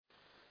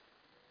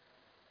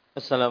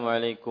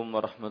Assalamualaikum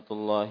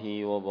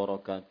warahmatullahi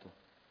wabarakatuh.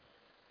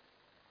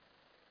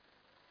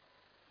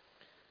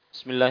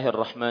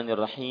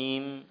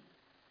 Bismillahirrahmanirrahim.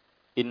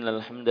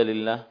 Innal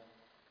hamdalillah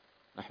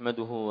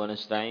nahmaduhu wa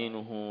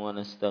nasta'inuhu wa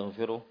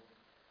nastaghfiruh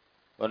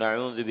wa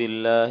na'udzu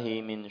billahi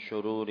min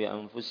shururi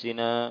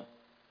anfusina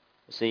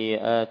wa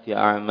sayyiati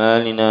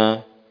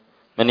a'malina.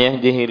 Man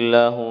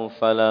yahdihillahu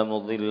fala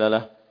mudilla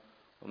lahu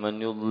wa man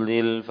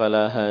yudlil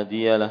fala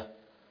hadiya lahu.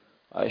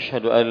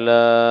 أشهد أن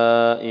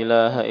لا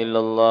إله إلا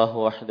الله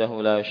وحده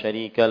لا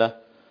شريك له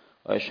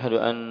وأشهد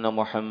أن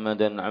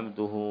محمدا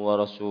عبده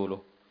ورسوله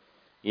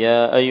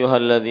يا أيها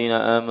الذين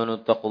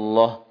آمنوا اتقوا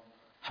الله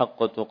حق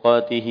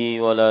تقاته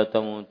ولا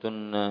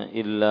تموتن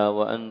إلا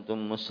وأنتم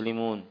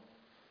مسلمون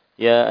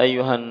يا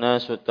أيها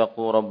الناس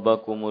اتقوا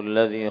ربكم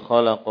الذي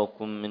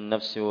خلقكم من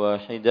نفس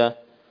واحدة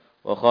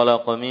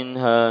وخلق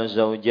منها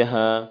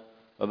زوجها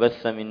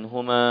وبث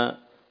منهما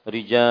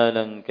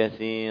رجالا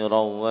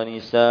كثيرا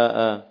ونساء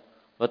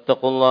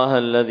واتقوا الله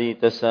الذي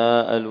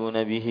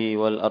تساءلون به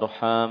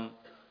والأرحام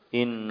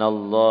إن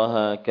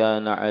الله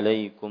كان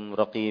عليكم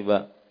رقيبا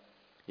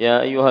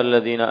يا أيها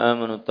الذين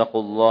آمنوا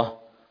اتقوا الله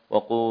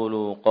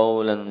وقولوا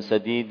قولا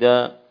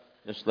سديدا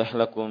يصلح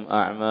لكم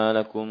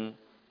أعمالكم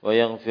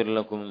ويغفر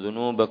لكم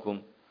ذنوبكم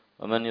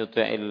ومن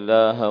يطع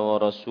الله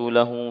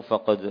ورسوله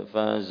فقد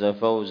فاز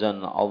فوزا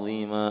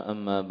عظيما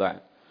أما بعد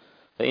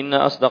فإن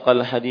أصدق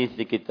الحديث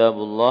كتاب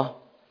الله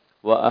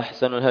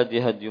وأحسن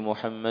الهدي هدي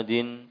محمد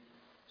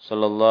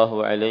صلى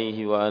الله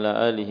عليه وعلى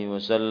آله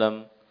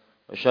وسلم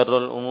وشر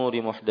الأمور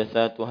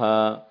محدثاتها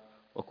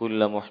وكل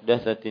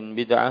محدثة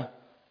بدعة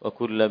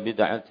وكل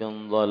بدعة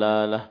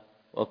ضلالة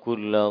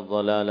وكل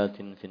ضلالة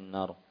في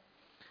النار.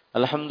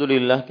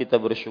 Alhamdulillah, kita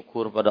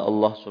bersyukur pada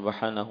Allah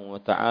Subhanahu wa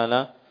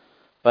taala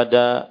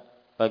pada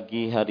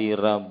pagi hari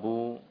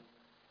Rabu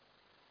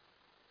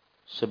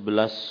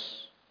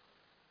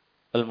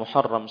 11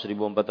 Al-Muharram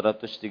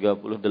 1438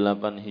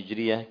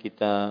 Hijriah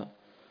kita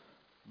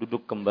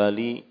duduk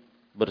kembali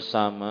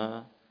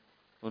bersama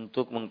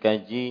untuk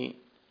mengkaji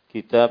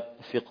kitab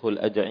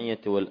Fiqhul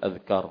Ad'iyati wal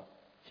Adhkar,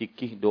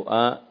 fikih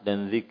doa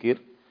dan zikir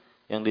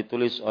yang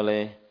ditulis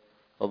oleh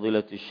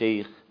Fadilatul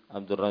Syekh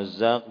Abdul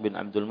Razzaq bin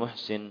Abdul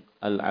Muhsin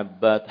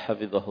Al-Abbad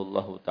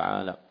hafizahullahu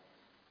taala.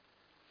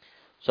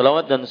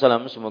 Salawat dan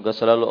salam semoga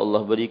selalu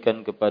Allah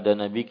berikan kepada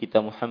Nabi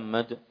kita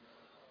Muhammad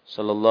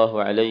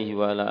sallallahu alaihi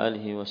wa ala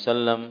alihi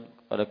wasallam,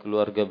 kepada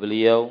keluarga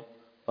beliau,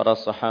 para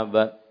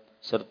sahabat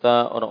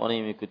serta orang-orang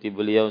yang mengikuti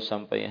beliau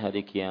sampai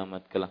hari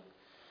kiamat kelak.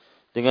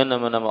 Dengan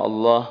nama-nama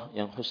Allah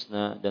yang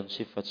husna dan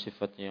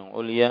sifat-sifatnya yang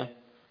ulia,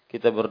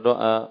 kita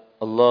berdoa,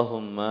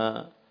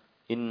 Allahumma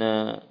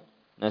inna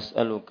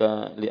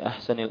nas'aluka li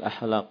ahsanil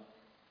ahlak,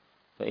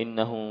 fa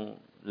innahu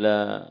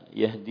la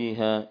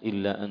yahdiha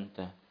illa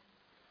anta.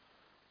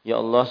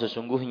 Ya Allah,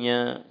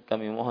 sesungguhnya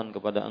kami mohon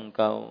kepada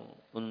Engkau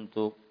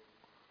untuk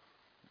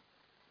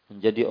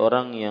menjadi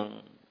orang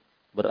yang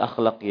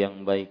berakhlak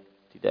yang baik.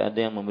 Tidak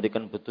ada yang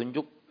memberikan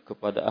petunjuk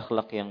kepada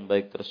akhlak yang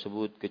baik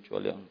tersebut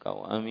kecuali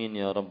Engkau. Amin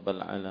ya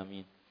rabbal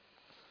alamin.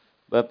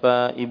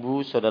 Bapak,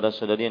 Ibu,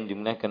 saudara-saudari yang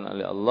dimuliakan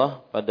oleh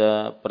Allah,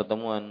 pada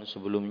pertemuan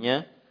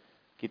sebelumnya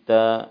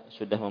kita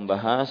sudah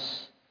membahas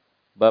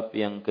bab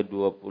yang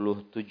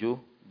ke-27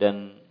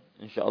 dan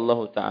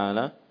insyaallah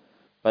taala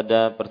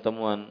pada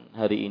pertemuan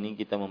hari ini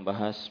kita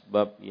membahas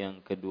bab yang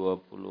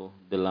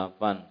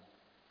ke-28.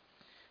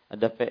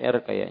 Ada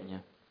PR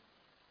kayaknya.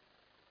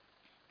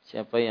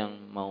 Siapa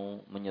yang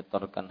mau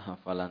menyetorkan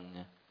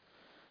hafalannya?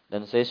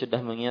 Dan saya sudah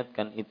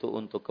mengingatkan itu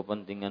untuk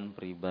kepentingan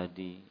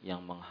pribadi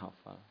yang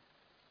menghafal.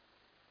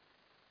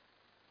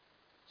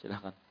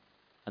 Silakan.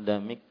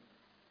 Ada mic?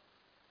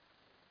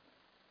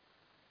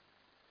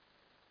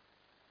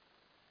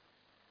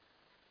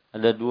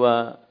 Ada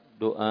dua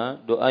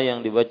doa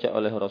yang dibaca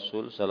oleh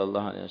Rasul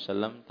sallallahu alaihi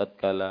wasallam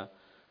tatkala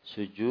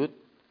sujud,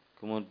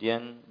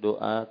 kemudian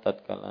doa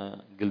tatkala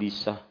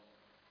gelisah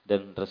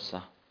dan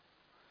resah.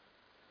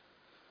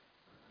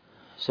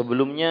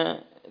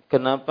 Sebelumnya,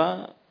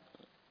 kenapa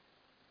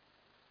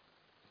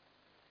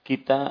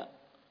kita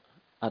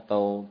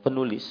atau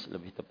penulis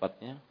lebih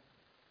tepatnya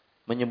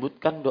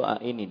menyebutkan doa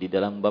ini di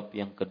dalam bab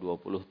yang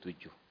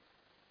ke-27?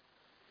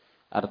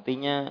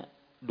 Artinya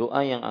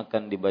doa yang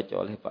akan dibaca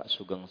oleh Pak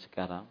Sugeng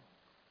sekarang,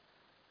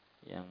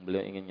 yang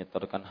beliau ingin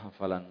nyetorkan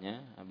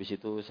hafalannya, habis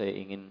itu saya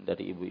ingin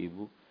dari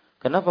ibu-ibu,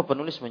 kenapa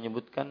penulis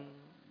menyebutkan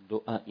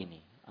doa ini?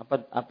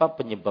 Apa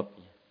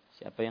penyebabnya?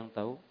 Siapa yang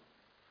tahu?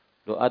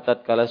 Doa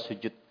tatkala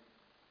sujud.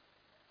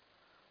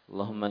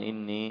 Allahumma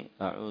inni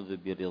a'udzu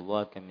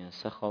biridhaka min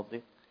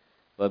sakhatik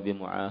wa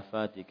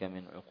bimu'afatika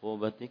min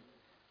 'uqubatik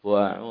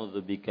wa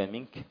a'udzu bika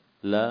mink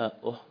la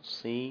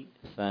uhsi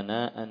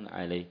thana'an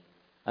 'alaik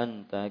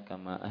anta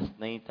kama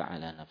asnaita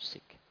 'ala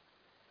nafsik.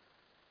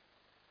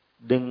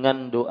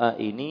 Dengan doa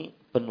ini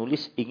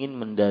penulis ingin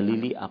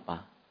mendalili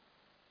apa?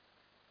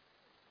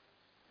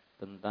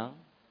 Tentang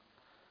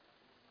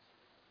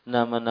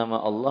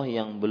nama-nama Allah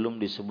yang belum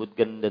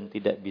disebutkan dan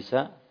tidak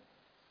bisa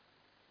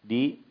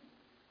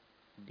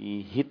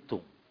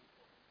dihitung,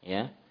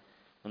 ya,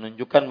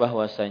 menunjukkan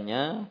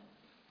bahwasanya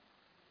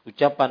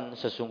Ucapan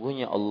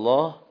sesungguhnya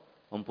Allah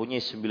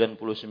mempunyai 99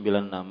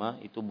 nama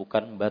itu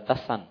bukan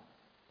batasan.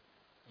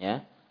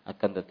 Ya,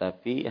 akan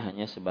tetapi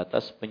hanya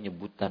sebatas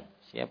penyebutan.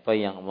 Siapa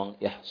yang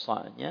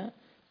mengihsanya,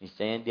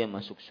 niscaya dia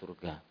masuk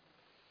surga.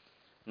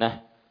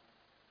 Nah,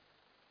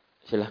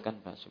 silahkan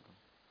Pak Sugeng.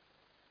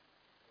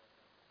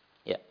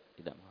 Ya,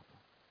 tidak apa-apa.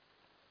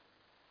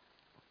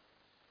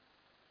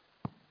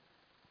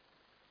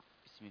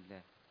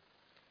 Bismillah.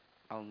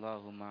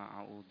 Allahumma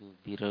a'udzu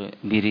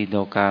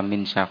biridhoka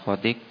min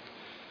syakhatik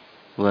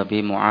wa bi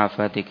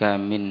mu'afatika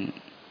min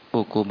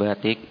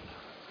uqubatik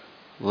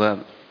wa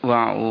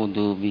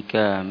a'udzu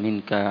bika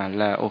minka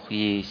la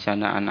uhyi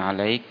sana'an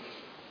 'alaik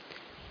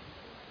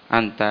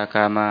anta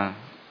kama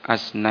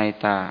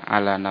asnaita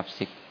ala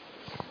nafsik.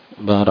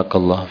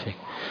 Barakallahu fiik.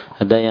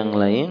 Ada yang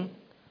lain?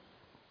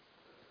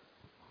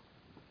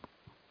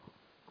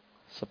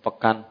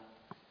 Sepekan.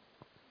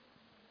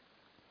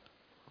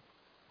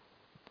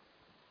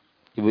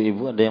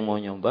 Ibu-ibu ada yang mau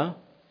nyoba?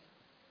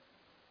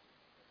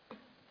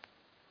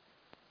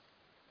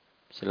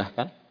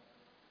 Silahkan.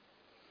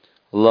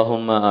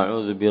 Allahumma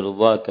a'udzu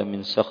biridhaka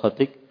min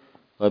sakhatik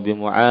wa bi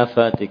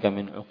mu'afatika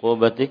min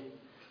 'uqubatik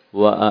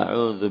wa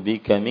a'udzu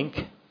bika mink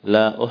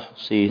la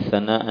uhsi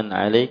thana'an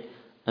 'alaik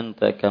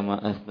anta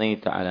kama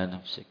athnaita 'ala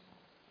nafsik.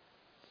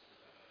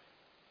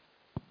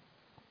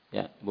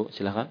 Ya, Bu,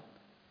 silahkan.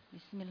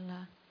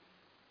 Bismillah.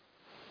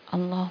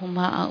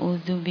 Allahumma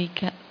a'udzu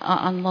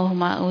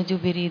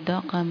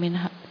biridhaka min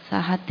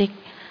sahatik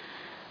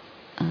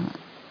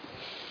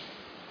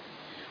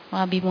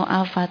wa bi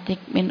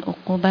mu'afatik min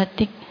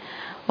uqubatik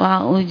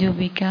wa a'udzu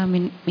bika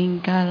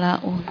minka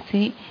la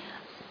usi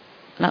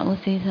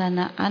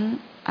sanaan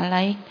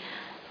alaik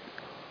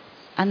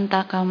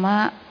anta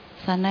kama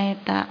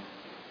asnaita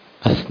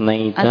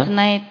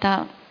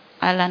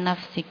ala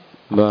nafsik.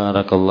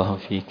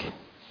 Barakallahu fiik.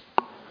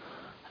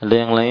 Ada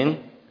yang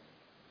lain?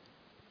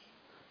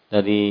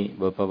 Dari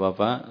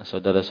bapak-bapak,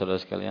 saudara-saudara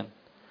sekalian.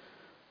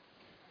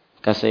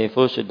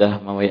 Kasaifu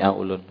sudah ma-WA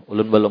ulun.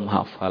 Ulun belum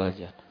hafal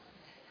aja.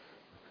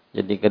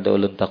 Jadi kada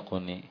ulun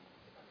takuni.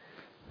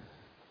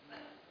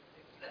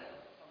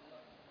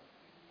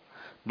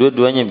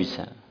 Dua-duanya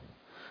bisa.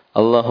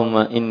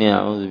 Allahumma inni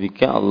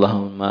a'udzubika,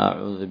 Allahumma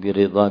a'udzu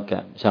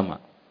biridhaka. Sama.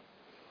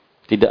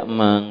 Tidak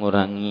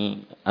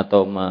mengurangi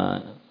atau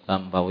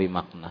melampaui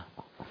makna.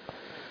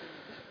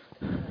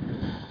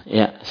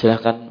 Ya,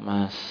 silakan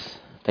Mas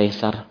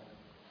Taisar.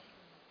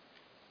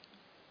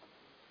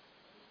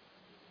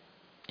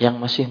 Yang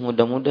masih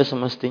muda-muda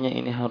semestinya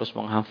ini harus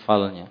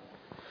menghafalnya.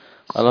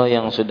 Kalau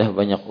yang sudah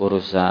banyak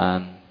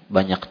urusan,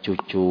 banyak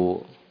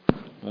cucu,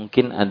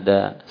 mungkin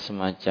ada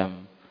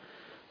semacam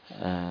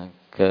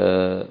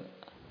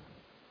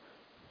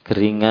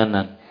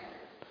keringanan.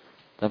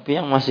 Tapi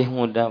yang masih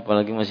muda,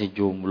 apalagi masih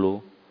jomblo,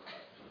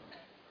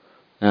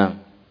 nah,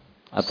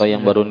 atau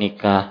yang baru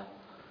nikah,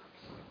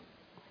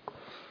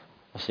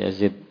 Mas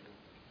Yazid.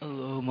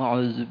 Allahumma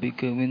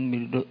a'udzubika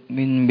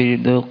min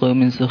biridhoka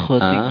min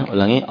sakhatik.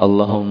 Ulangi.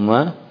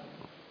 Allahumma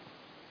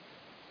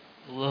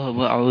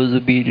a'udzu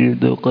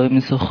biridhoka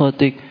min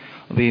sakhatik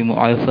wa bi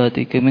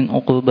mu'afatika min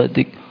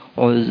uqubatik.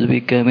 A'udzu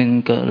bika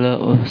minka la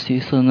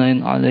uhsi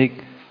sana'an 'alaik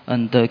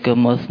anta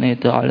kama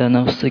asnaita 'ala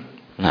nafsik.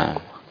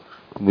 Nah,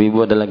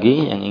 ibu-ibu ada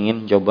lagi yang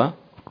ingin coba?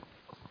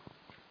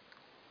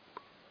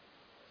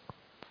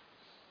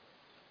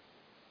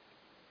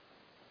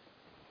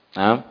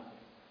 Nah,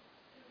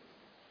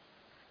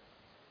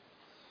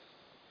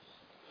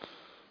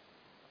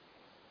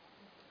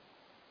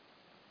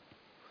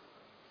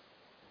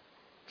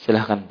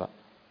 silahkan Pak.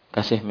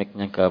 Kasih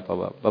mic-nya ke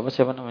Bapak. Bapak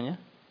siapa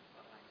namanya?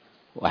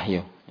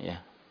 Wahyu.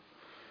 Ya.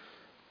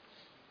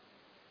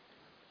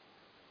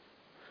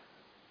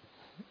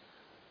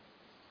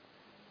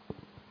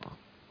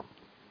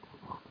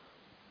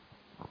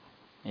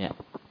 Ya.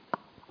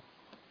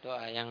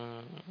 Doa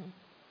yang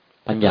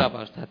panjang.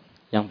 Pak Ustaz?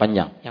 Yang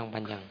panjang. Yang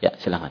panjang. Ya,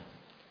 silakan.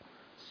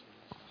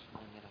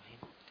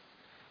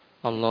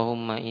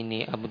 Allahumma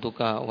inni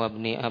abduka wa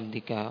ibni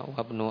abdika wa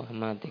ibnu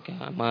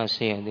amatika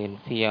masiyadin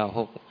fiya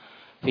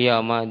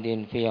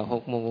madin fiya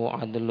hukmuhu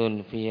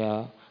adlun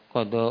fiya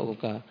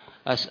qada'uka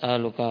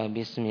as'aluka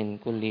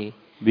bikulli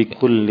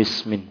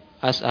ismin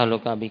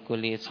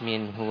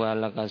huwa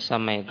laka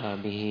samaita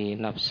bihi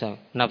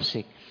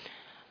nafsik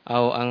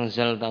au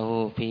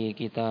anzaltahu fi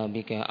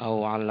kitabika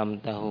au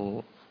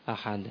 'allamtahu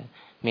ahada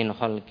min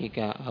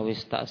khalqika aw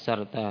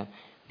ista'sarta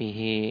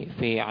bihi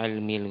fi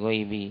 'ilmil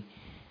ghaibi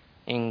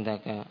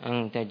indaka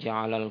an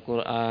taj'alal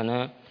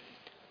qur'ana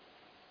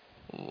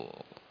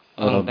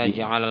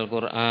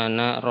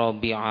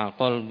rabi'a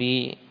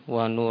qalbi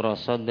wa nura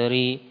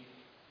sadri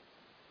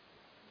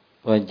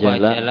wa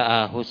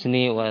jala'a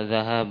husni wa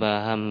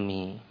dhahaba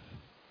hammi.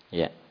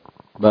 Ya.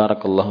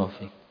 Barakallahu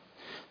fiik.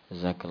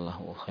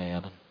 Jazakallahu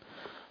khairan.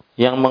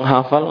 Yang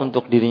menghafal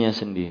untuk dirinya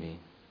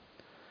sendiri.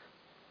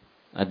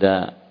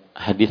 Ada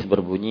hadis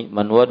berbunyi,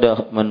 man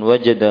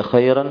wajada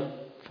khairan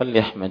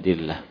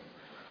falyahmadillah.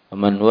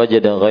 Man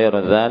wajada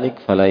ghaira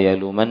dzalik fala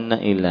yalumanna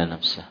illa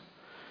nafsah.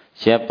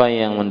 Siapa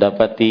yang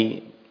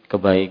mendapati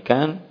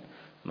kebaikan,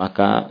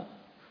 maka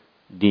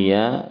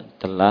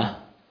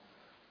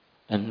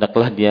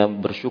hendaklah dia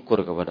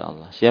bersyukur kepada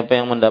Allah. Siapa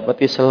yang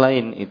mendapati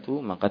selain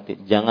itu, maka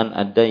jangan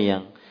ada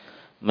yang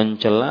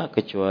mencela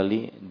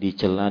kecuali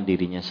dicela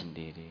dirinya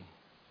sendiri.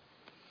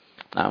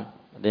 Nah,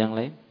 ada yang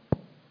lain?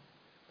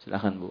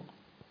 Silakan, Bu.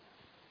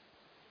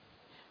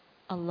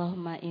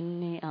 Allahumma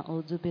inni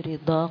a'udzu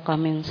biridhaka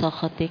min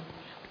sakhatik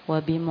wa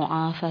bi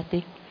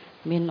mu'afatik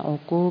min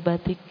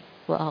 'uqubatik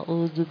wa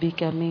a'udzu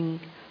bika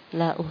min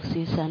la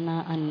uhsi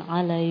sana'an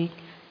 'alaik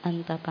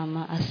anta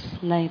kama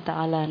asnaita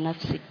 'ala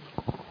nafsik.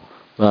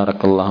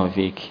 Barakallahu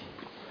fiik.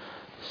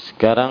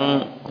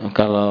 Sekarang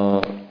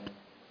kalau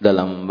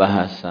dalam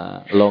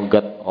bahasa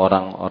logat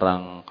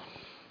orang-orang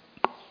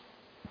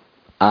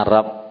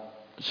Arab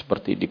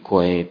seperti di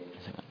Kuwait,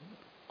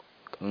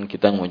 kan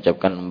kita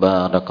mengucapkan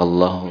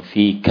barakallahu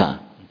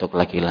fika untuk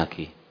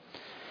laki-laki.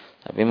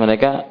 Tapi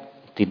mereka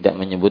tidak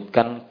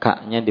menyebutkan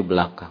ka-nya di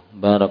belakang.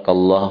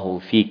 Barakallahu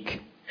fik.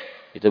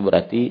 Itu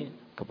berarti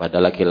kepada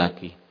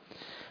laki-laki.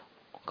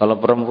 Kalau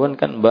perempuan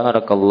kan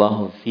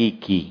barakallahu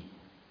fiki.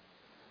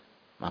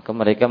 Maka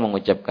mereka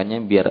mengucapkannya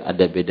biar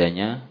ada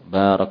bedanya.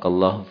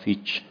 Barakallahu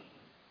fich.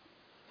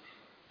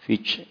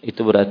 Fich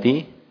itu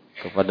berarti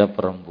kepada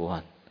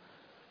perempuan.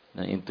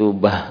 Nah itu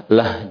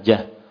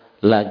lahjah,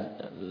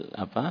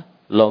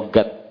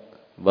 logat.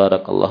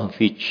 Barakallahu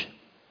fich.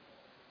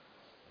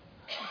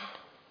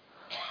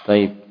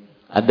 Baik.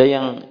 Ada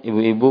yang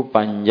ibu-ibu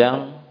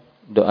panjang,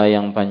 doa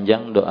yang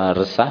panjang, doa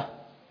resah,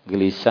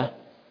 gelisah.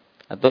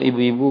 Atau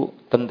ibu-ibu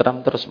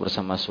tentram terus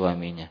bersama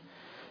suaminya.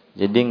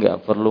 Jadi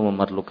nggak perlu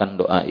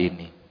memerlukan doa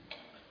ini.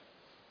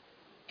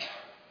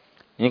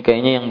 Ini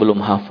kayaknya yang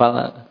belum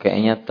hafal,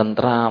 kayaknya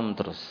tentram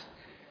terus.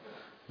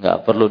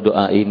 Nggak perlu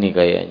doa ini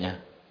kayaknya.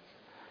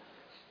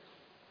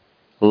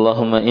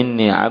 Allahumma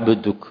inni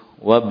abduk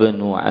wa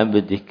banu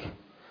abdik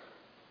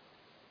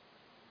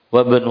wa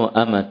banu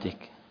amatik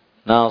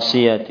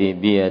nasiyati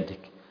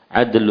biyadik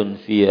adlun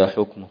fiya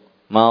hukmuk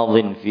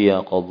madhin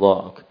fiya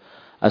qada'uk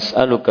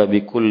as'aluka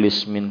bi kulli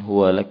ismin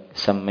huwa lak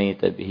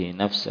sammaita bihi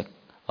nafsak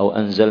أو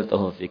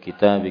أنزلته في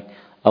كتابك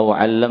أو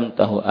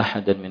علمته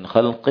أحدا من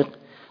خلقك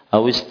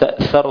أو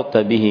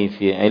استأثرت به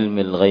في علم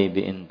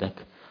الغيب عندك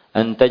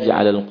أن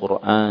تجعل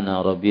القرآن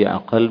ربيع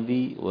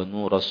قلبي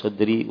ونور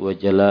صدري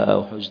وجلاء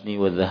حزني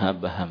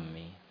وذهاب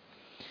همي.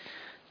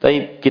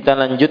 Baik, kita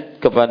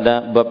lanjut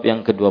kepada bab yang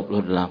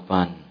ke-28.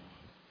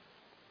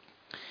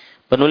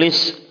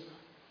 Penulis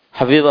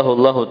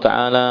hafizahullah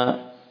taala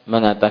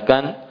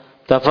mengatakan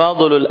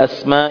tafadhulul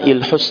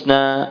asma'il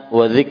husna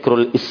wa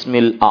dzikrul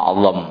ismil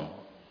a'zam.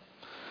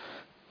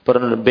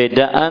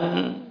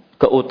 Perbedaan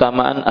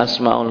keutamaan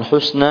Asmaul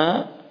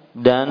Husna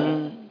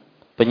dan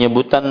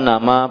penyebutan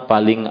nama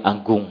paling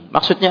agung.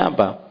 Maksudnya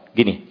apa?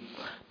 Gini,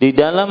 di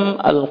dalam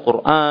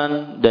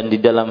Al-Quran dan di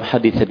dalam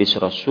hadis-hadis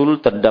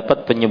Rasul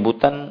terdapat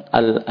penyebutan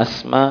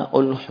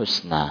Al-Asmaul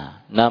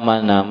Husna,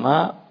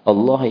 nama-nama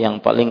Allah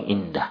yang paling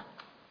indah.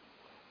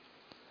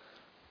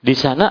 Di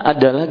sana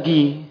ada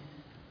lagi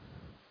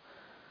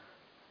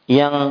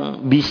yang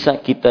bisa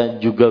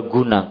kita juga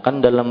gunakan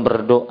dalam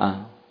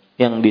berdoa,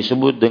 yang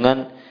disebut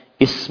dengan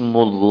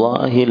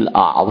Ismullahil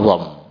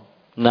A'zam,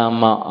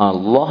 nama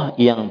Allah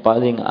yang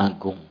paling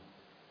agung.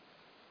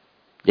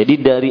 Jadi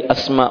dari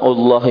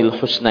Asmaullahil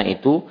Husna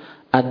itu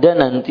ada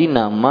nanti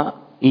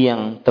nama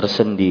yang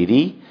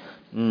tersendiri,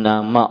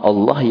 nama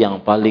Allah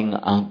yang paling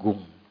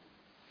agung.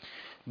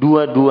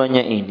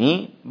 Dua-duanya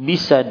ini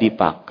bisa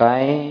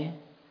dipakai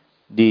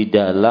di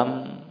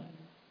dalam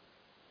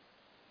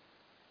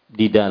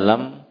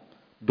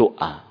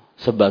doa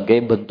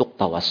sebagai bentuk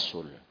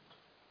tawassul.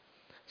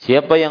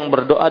 Siapa yang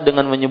berdoa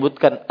dengan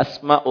menyebutkan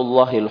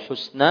Asmaullahil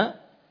Husna,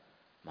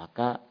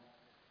 maka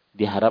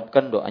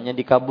diharapkan doanya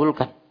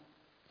dikabulkan.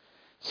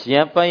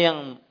 Siapa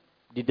yang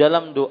di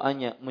dalam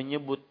doanya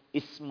menyebut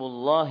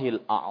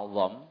Ismullahil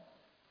A'zam,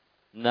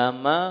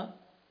 nama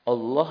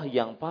Allah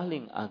yang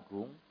paling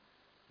agung,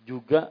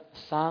 juga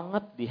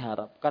sangat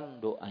diharapkan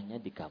doanya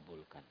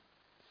dikabulkan.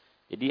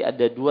 Jadi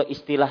ada dua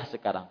istilah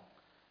sekarang.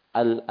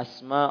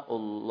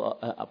 Al-Asmaul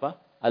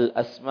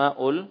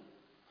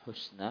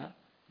Husna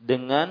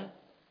dengan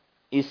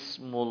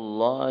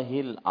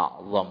Ismullahil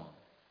A'zam,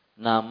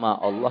 nama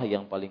Allah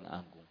yang paling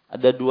agung.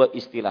 Ada dua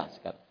istilah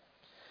sekarang.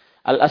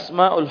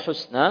 Al-Asma'ul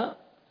Husna,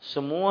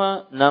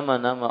 semua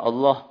nama-nama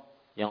Allah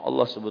yang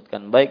Allah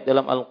sebutkan baik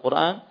dalam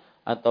Al-Quran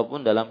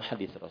ataupun dalam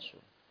hadis Rasul.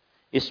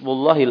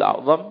 Ismullahil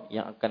A'zam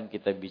yang akan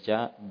kita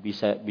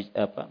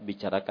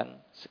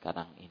bicarakan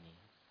sekarang ini.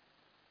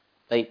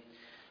 Baik.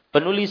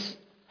 Penulis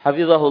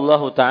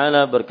hafizahullahu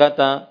taala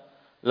berkata,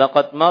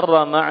 laqad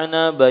marra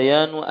ma'na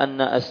bayanu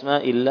anna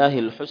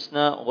asma'illahil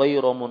husna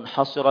ghairu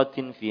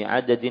munhasiratin fi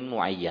adadin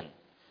muayyan.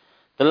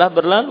 Telah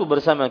berlalu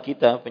bersama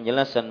kita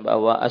penjelasan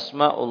bahwa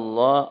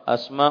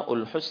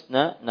asma'ul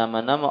husna,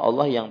 nama-nama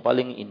Allah yang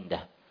paling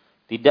indah,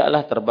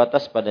 tidaklah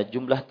terbatas pada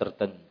jumlah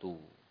tertentu.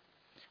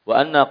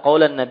 Wa anna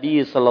qaulan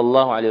Nabi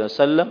sallallahu alaihi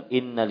wasallam,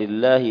 inna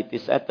lillahi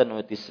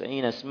 99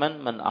 isman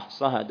man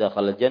ahsaha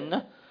dakhala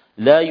jannah,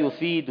 la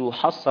yufidu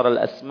hasr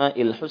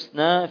al-asma'il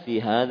husna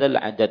fi hadzal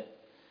adad.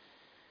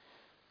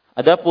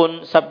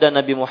 Adapun sabda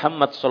Nabi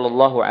Muhammad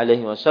sallallahu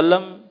alaihi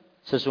wasallam,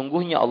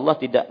 sesungguhnya Allah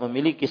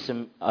memiliki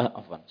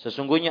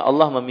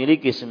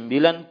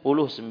 99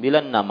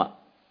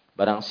 nama.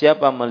 Barang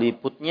siapa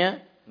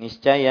meliputnya,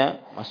 niscaya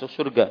masuk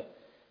surga.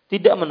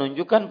 Tidak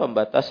menunjukkan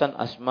pembatasan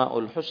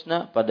Asmaul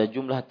Husna pada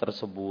jumlah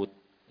tersebut.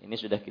 Ini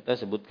sudah kita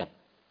sebutkan.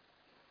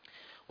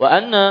 Wa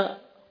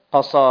anna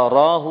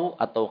qasarahu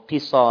atau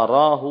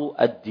qisarahu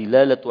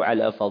ad-dilalatu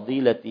ala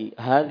fadilati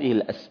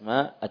hadhil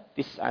asma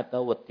at-tis'ata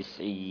wa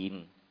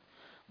tis'in.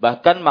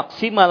 Bahkan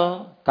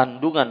maksimal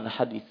kandungan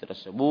hadis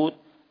tersebut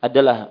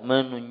adalah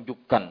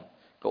menunjukkan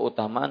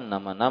keutamaan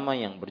nama-nama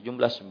yang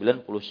berjumlah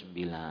 99.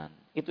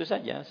 Itu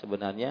saja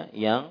sebenarnya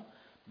yang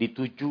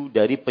dituju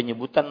dari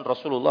penyebutan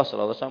Rasulullah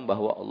SAW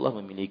bahwa Allah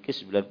memiliki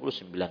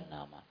 99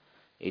 nama.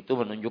 Itu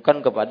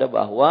menunjukkan kepada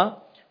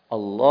bahwa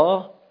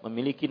Allah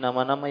memiliki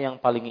nama-nama yang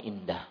paling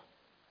indah,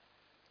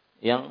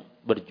 yang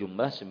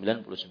berjumlah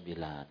 99.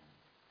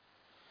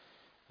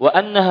 Wa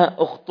annaha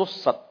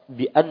ukhtussat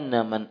bi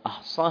anna man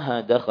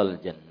ahsaha dakhal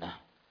jannah.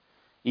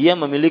 Ia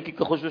memiliki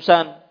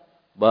kekhususan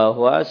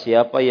bahwa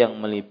siapa yang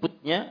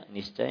meliputnya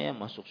niscaya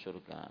masuk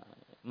surga.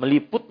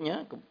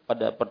 Meliputnya,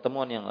 pada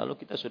pertemuan yang lalu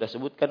kita sudah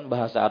sebutkan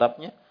bahasa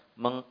Arabnya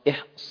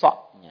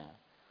mengihsa'nya.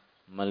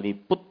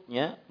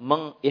 Meliputnya,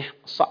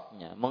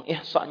 mengihsa'nya.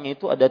 Mengihsa'nya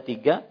itu ada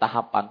 3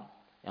 tahapan.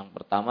 Yang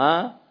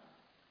pertama,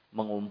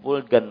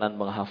 mengumpulkan dan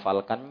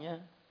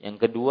menghafalkannya. Yang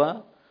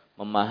kedua,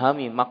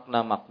 memahami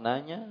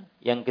makna-maknanya.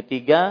 Yang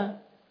ketiga,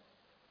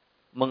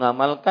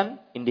 mengamalkan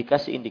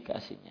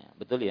indikasi-indikasinya.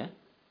 Betul ya?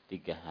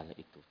 3 hal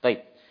itu.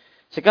 Baik.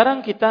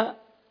 Sekarang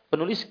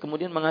penulis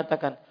kemudian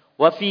mengatakan,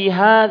 wa fi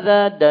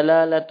hadza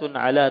dalalatun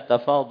ala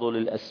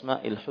tafadhulil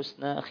asma'il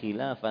husna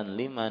khilafan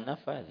lima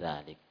nafa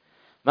dzalik.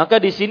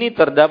 Maka di sini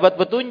terdapat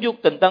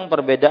petunjuk tentang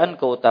perbedaan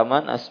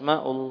keutamaan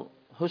Asmaul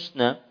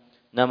Husna,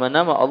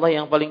 nama-nama Allah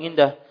yang paling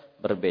indah,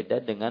 berbeda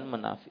dengan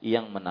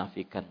yang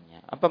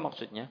menafikannya. Apa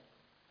maksudnya?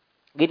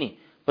 Gini,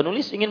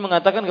 penulis ingin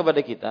mengatakan kepada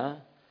kita,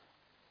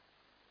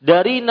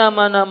 dari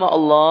nama-nama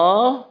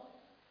Allah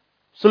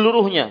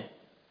seluruhnya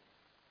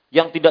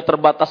yang tidak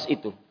terbatas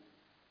itu,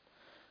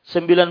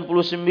 99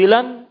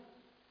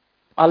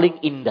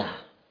 paling indah.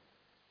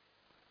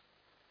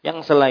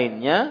 Yang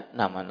selainnya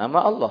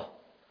nama-nama Allah.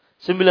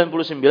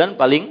 99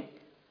 paling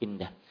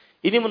indah.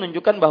 Ini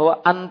menunjukkan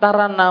bahwa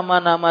antara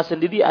nama-nama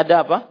sendiri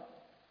ada apa?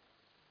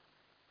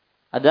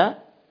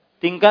 Ada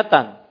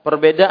tingkatan,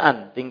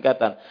 perbedaan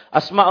tingkatan.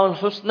 Asmaul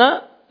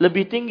Husna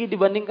lebih tinggi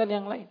dibandingkan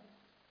yang lain.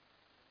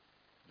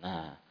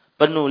 Nah,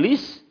 penulis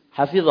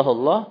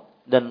hafizahullah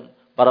dan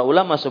para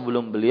ulama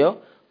sebelum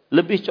beliau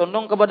lebih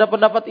condong kepada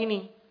pendapat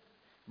ini,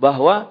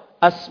 bahwa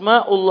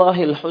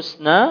Asmaullahil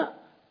Husna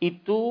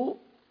itu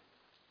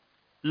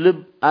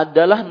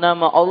adalah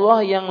nama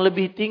Allah yang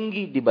lebih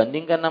tinggi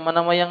dibandingkan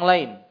nama-nama yang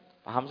lain.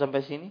 Paham sampai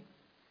sini?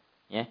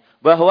 Ya,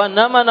 bahwa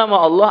nama-nama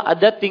Allah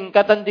ada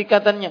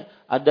tingkatan-tingkatannya.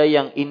 Ada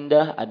yang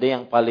indah, ada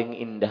yang paling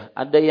indah.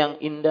 Ada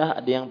yang indah,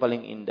 ada yang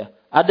paling indah.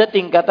 Ada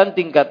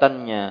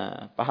tingkatan-tingkatannya.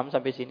 Paham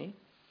sampai sini?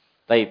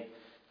 Taib.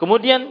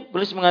 Kemudian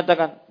penulis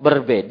mengatakan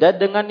berbeda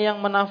dengan yang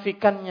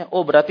menafikannya.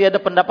 Oh, berarti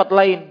ada pendapat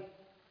lain.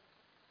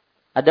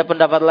 Ada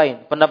pendapat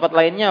lain. Pendapat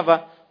lainnya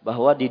apa?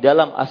 Bahwa di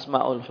dalam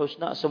Asmaul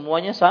Husna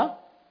semuanya sama.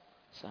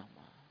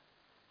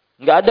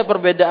 Enggak ada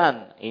perbedaan.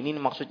 Ini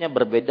maksudnya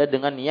berbeda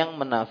dengan yang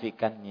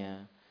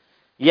menafikannya.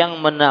 Yang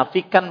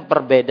menafikan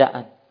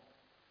perbedaan.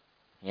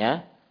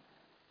 Ya.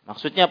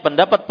 Maksudnya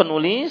pendapat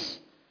penulis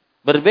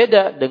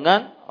berbeda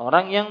dengan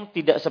orang yang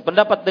tidak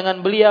sependapat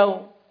dengan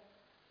beliau.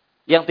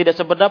 Yang tidak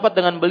sependapat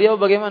dengan beliau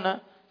bagaimana?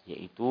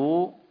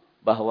 Yaitu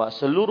bahwa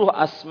seluruh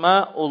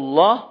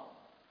asma'ullah,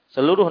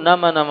 seluruh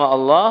nama-nama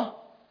Allah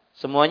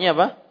semuanya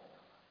apa?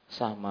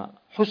 Sama.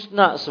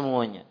 Husna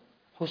semuanya.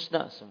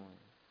 Husna semuanya.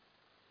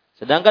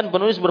 Sedangkan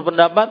penulis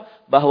berpendapat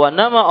bahwa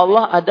nama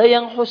Allah ada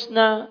yang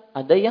husna,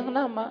 ada yang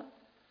nama.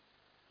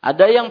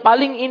 Ada yang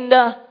paling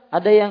indah,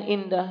 ada yang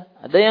indah.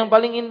 Ada yang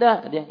paling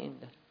indah, ada yang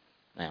indah.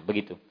 Nah,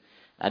 begitu.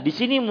 Nah, di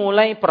sini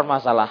mulai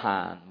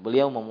permasalahan.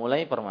 Beliau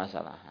memulai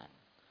permasalahan.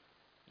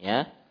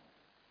 Ya.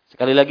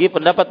 Sekali lagi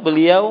pendapat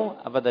beliau,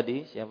 apa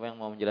tadi? Siapa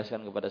yang mau menjelaskan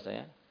kepada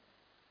saya?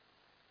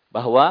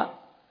 Bahwa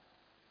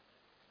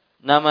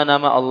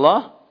nama-nama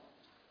Allah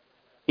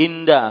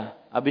indah.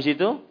 Habis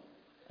itu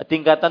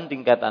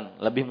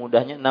tingkatan-tingkatan. Lebih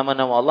mudahnya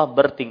nama-nama Allah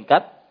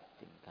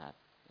bertingkat-tingkat.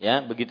 Ya,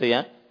 begitu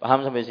ya.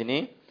 Paham sampai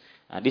sini?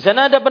 Nah, di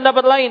sana ada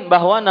pendapat lain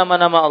bahwa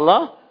nama-nama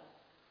Allah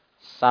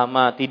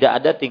sama,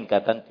 tidak ada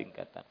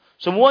tingkatan-tingkatan.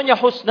 Semuanya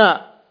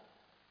husna.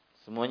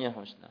 Semuanya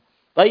husna.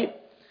 Baik.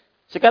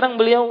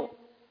 Sekarang beliau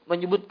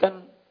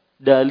menyebutkan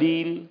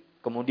dalil,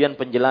 kemudian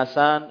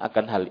penjelasan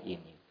akan hal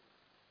ini.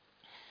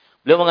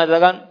 Beliau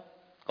mengatakan,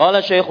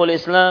 qala Syekhul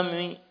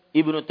Islam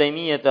Ibnu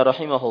Taimiyah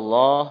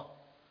rahimahullah.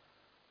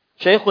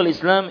 Syekhul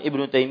Islam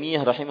Ibnu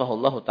Taimiyah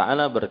rahimahullah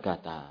taala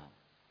berkata,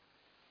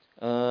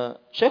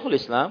 Syekhul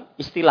Islam,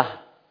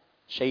 istilah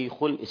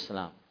Syekhul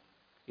Islam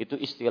itu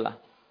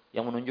istilah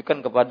yang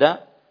menunjukkan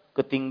kepada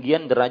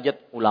ketinggian derajat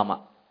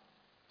ulama.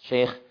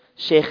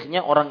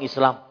 Syekhnya orang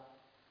Islam.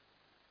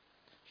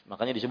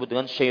 Makanya disebut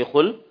dengan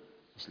Syekhul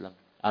Islam.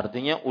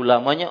 Artinya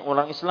ulamanya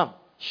orang Islam,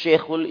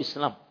 Syekhul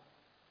Islam.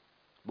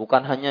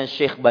 Bukan hanya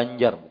Syekh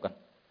Banjar, bukan.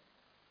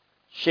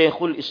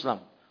 Syekhul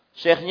Islam.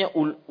 Syekhnya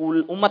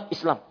umat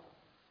Islam.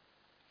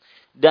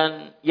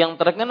 Dan yang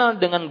terkenal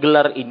dengan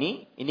gelar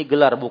ini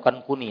gelar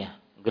bukan kunyah,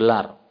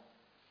 gelar.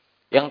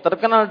 Yang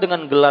terkenal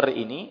dengan gelar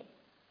ini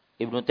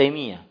Ibnu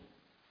Taimiyah.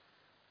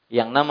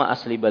 Yang nama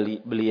asli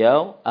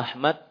beliau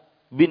Ahmad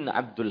bin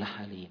Abdul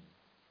Halim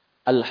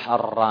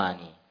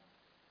Al-Harrani.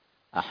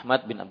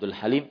 Ahmad bin Abdul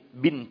Halim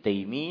bin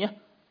Taimiyah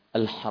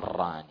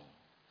Al-Harrani.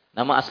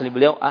 Nama asli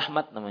beliau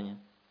Ahmad namanya.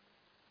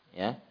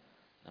 Ya.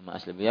 Nama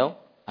asli beliau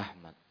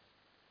Ahmad.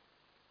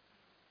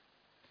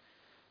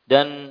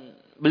 Dan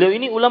beliau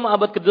ini ulama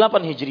abad ke-8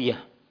 Hijriyah.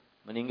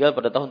 Meninggal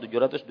pada tahun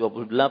 728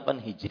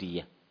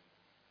 Hijriyah.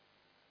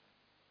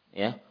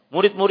 Ya,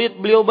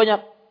 murid-murid beliau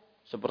banyak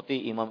seperti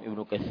Imam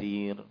Ibnu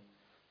Katsir,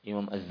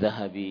 Imam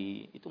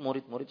Az-Zahabi, itu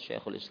murid-murid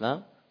Syekhul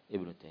Islam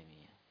Ibnu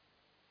Taimiyah.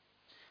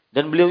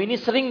 Dan beliau ini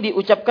sering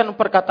diucapkan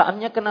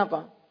perkataannya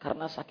kenapa?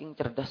 Karena saking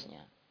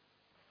cerdasnya.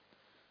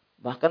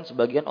 Bahkan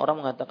sebagian orang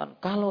mengatakan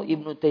kalau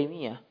Ibnu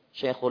Taimiyah,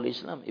 Syekhul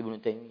Islam Ibnu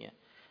Taimiyah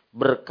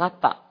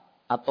berkata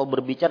atau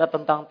berbicara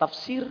tentang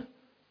tafsir,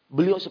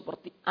 beliau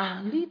seperti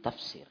ahli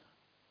tafsir.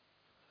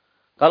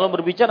 Kalau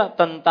berbicara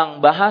tentang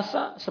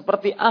bahasa,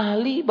 seperti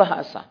ahli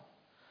bahasa.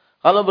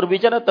 Kalau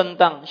berbicara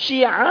tentang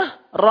Syiah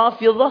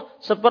Rafidhah,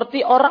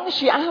 seperti orang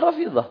Syiah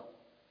Rafidhah.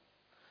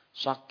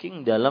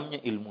 Saking dalamnya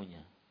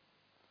ilmunya.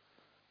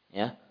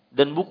 Ya,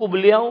 dan buku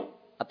beliau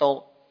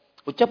atau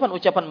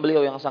ucapan-ucapan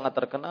beliau yang sangat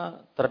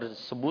terkenal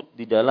tersebut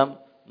di dalam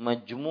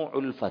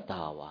Majmu'ul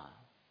Fatawa.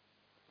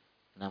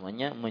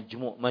 Namanya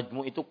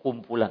Majmu' itu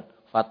kumpulan,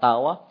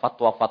 fatawa,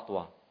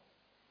 fatwa-fatwa.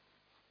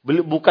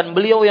 Bukan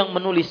beliau yang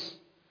menulis,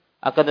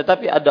 akan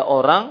tetapi ada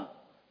orang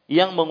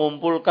yang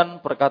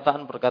mengumpulkan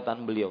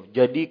perkataan-perkataan beliau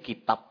jadi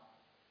kitab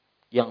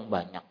yang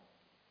banyak.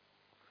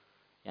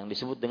 Yang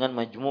disebut dengan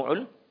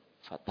Majmu'ul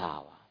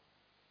Fatawa.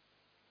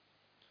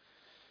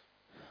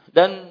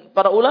 Dan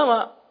para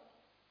ulama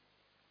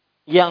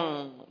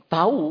yang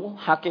tahu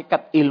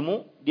hakikat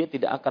ilmu, dia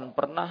tidak akan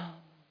pernah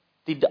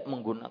tidak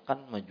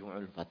menggunakan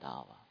Majmu'ul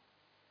Fatawa.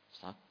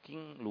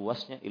 Saking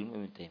luasnya ilmu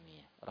Ibnu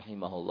Taimiyah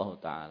rahimahullahu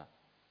taala.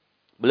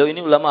 Beliau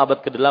ini ulama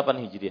abad ke-8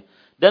 Hijriah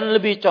dan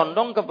lebih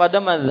condong kepada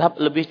mazhab,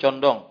 lebih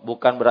condong,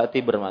 bukan berarti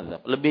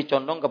bermazhab, lebih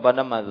condong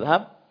kepada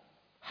mazhab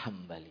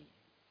Hambali.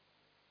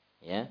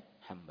 Ya,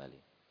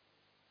 Hambali.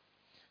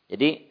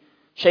 Jadi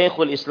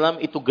Syekhul Islam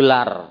itu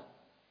gelar.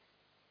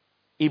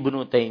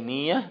 Ibnu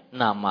Taimiyah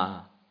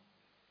nama.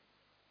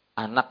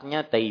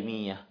 Anaknya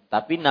Taimiyah,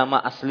 tapi nama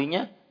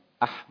aslinya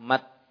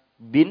Ahmad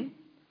bin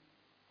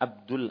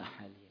Abdul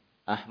Halim.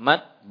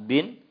 Ahmad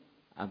bin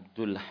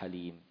Abdul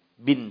Halim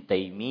bin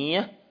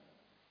Taimiyah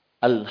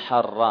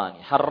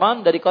Al-Harrani.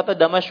 Harran dari kota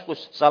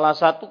Damaskus, salah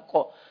satu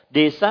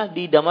desa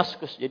di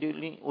Damaskus. Jadi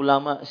ini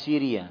ulama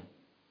Syria.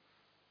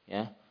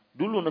 Ya,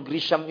 dulu negeri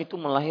Syam itu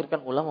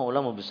melahirkan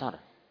ulama-ulama besar.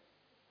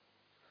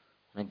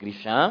 Negeri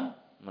Syam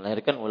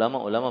melahirkan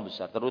ulama-ulama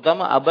besar,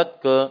 terutama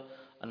abad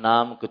ke-6,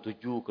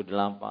 ke-7,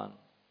 ke-8.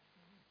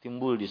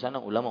 Timbul di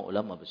sana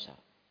ulama-ulama besar.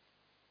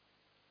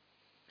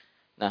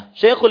 Nah,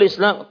 Syekhul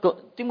Islam,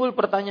 timbul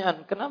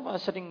pertanyaan, kenapa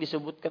sering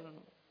disebutkan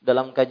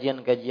dalam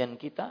kajian-kajian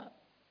kita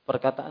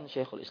perkataan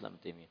Syekhul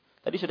Islam Taimiyah?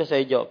 Tadi sudah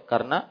saya jawab,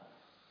 karena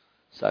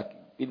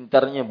saking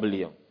pintarnya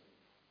beliau.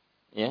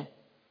 Ya.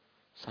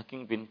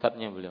 Saking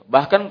pintarnya beliau.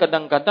 Bahkan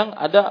kadang-kadang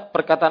ada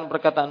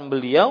perkataan-perkataan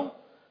beliau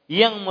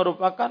yang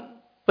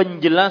merupakan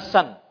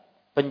penjelasan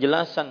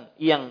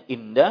yang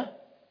indah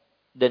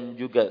dan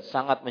juga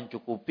sangat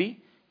mencukupi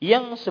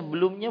yang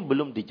sebelumnya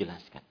belum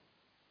dijelaskan.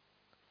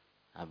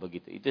 Nah,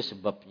 begitu. Itu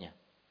sebabnya.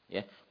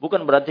 Ya,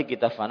 bukan berarti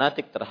kita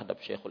fanatik terhadap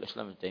Syekhul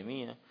Islam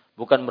Taimiyah,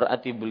 bukan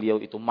berarti beliau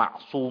itu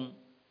maksum,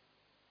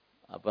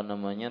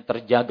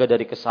 terjaga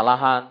dari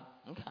kesalahan,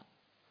 enggak.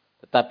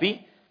 Tetapi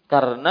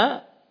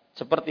karena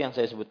seperti yang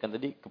saya sebutkan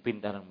tadi,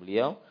 kepintaran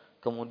beliau,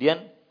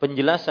 kemudian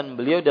penjelasan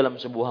beliau dalam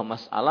sebuah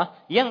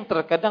masalah yang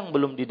terkadang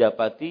belum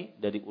didapati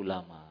dari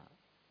ulama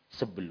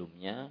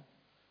sebelumnya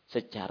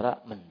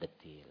secara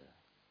mendetil.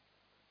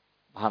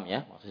 Paham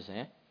ya maksud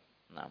saya?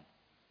 Nah,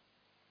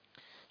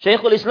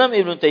 Syekhul Islam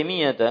Ibnu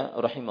Taimiyah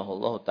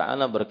rahimahullahu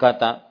taala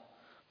berkata,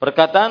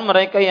 perkataan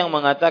mereka yang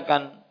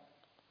mengatakan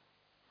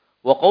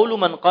wa qaulu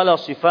man qala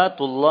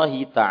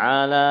sifatullahi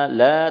ta'ala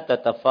la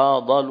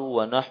tatafadalu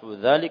wa nahwu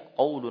dzalik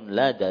qaulun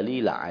la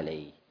dalila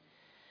alaihi.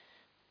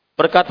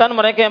 Perkataan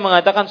mereka yang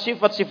mengatakan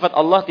sifat-sifat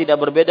Allah tidak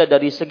berbeda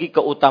dari segi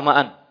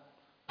keutamaan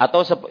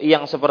atau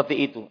yang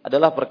seperti itu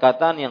adalah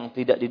perkataan yang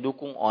tidak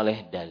didukung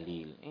oleh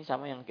dalil. Ini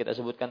sama yang kita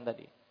sebutkan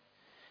tadi.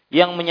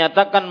 Yang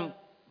menyatakan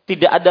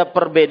tidak ada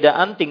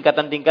perbedaan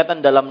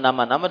tingkatan-tingkatan dalam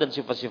nama-nama dan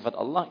sifat-sifat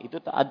Allah itu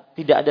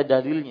tidak ada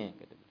dalilnya.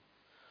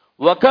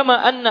 Wa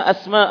kama anna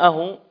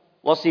asma'ahu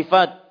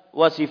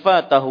wa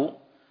sifatahu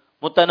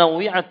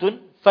mutanawwi'atun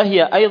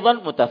fahiya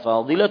aidan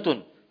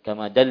mutafadilatun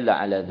kama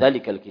dalla ala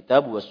dzalikal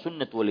kitab was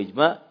sunnah wal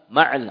ijma'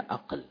 ma'al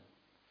aql.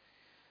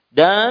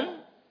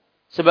 Dan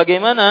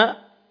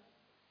sebagaimana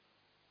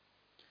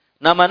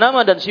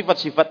nama-nama dan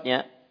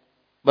sifat-sifatnya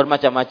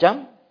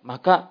bermacam-macam,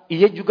 maka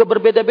ia juga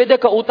berbeda-beda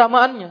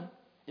keutamaannya.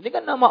 Ini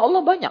kan nama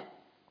Allah banyak.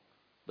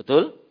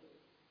 Betul?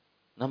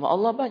 Nama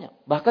Allah banyak.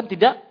 Bahkan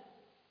tidak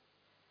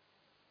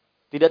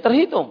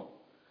terhitung.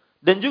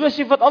 Dan juga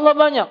sifat Allah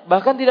banyak.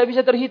 Bahkan tidak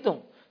bisa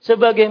terhitung.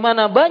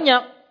 Sebagaimana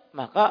banyak,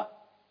 maka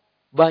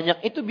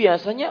banyak itu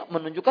biasanya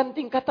menunjukkan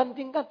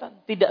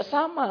tingkatan-tingkatan. Tidak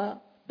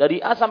sama.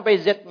 Dari A sampai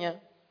Z-nya.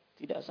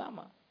 Tidak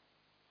sama.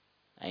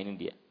 Nah ini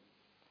dia.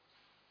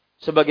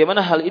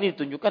 Sebagaimana hal ini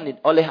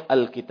ditunjukkan oleh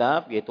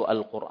Alkitab, yaitu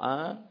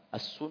Al-Quran,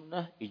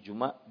 As-Sunnah,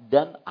 Ijma'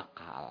 dan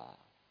akal.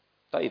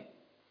 Baik.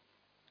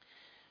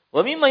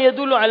 Wa mimma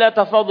yadullu ala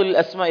tafadhulil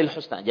asma'il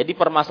husna. Jadi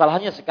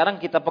permasalahannya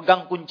sekarang kita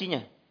pegang kuncinya.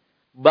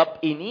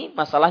 Bab ini,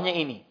 masalahnya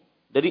ini.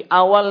 Dari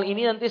awal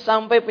ini nanti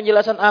sampai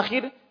penjelasan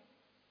akhir,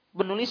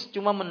 penulis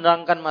cuma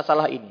menerangkan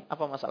masalah ini.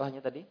 Apa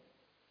masalahnya tadi?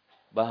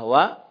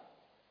 Bahwa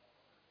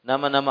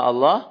nama-nama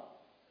Allah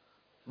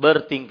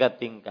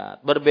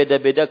bertingkat-tingkat,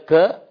 berbeda-beda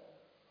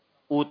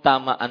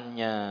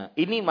keutamaannya.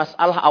 Ini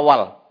masalah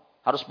awal,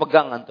 harus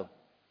pegang antum,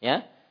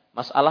 ya.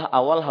 Masalah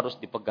awal harus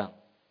dipegang.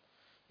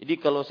 Jadi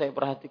kalau saya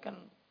perhatikan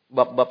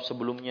bab-bab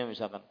sebelumnya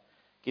misalkan,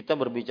 kita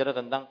berbicara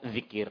tentang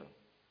dzikir.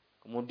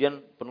 Kemudian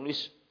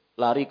penulis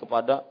lari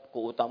kepada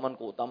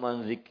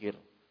keutamaan-keutamaan zikir.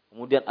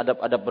 Kemudian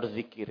adab-adab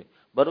berzikir.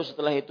 Baru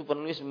setelah itu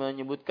penulis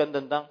menyebutkan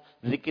tentang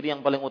zikir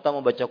yang paling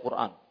utama baca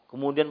Quran.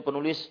 Kemudian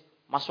penulis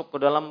masuk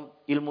ke dalam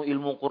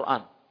ilmu-ilmu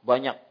Quran.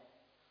 Banyak.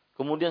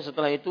 Kemudian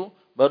setelah itu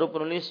baru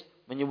penulis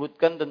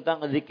menyebutkan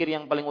tentang zikir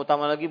yang paling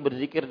utama lagi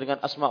berzikir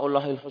dengan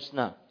Asma'ullahil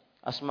Husna.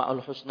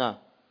 Asma'ul Husna.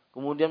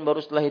 Kemudian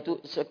baru setelah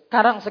itu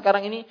sekarang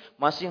ini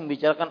masih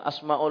membicarakan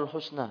Asma'ul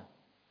Husna.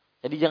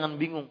 Jadi jangan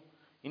bingung.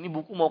 Ini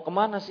buku mau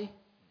kemana sih?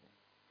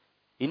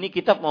 Ini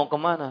kitab mau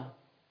kemana?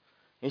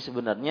 Ini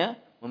sebenarnya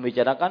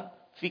membicarakan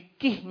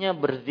fikihnya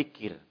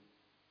berzikir.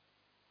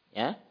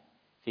 Ya,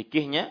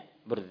 fikihnya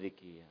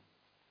berzikir.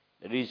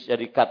 Jadi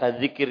dari kata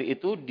zikir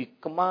itu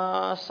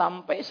dikemas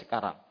sampai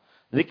sekarang.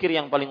 Zikir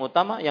yang paling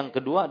utama, yang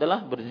kedua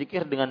adalah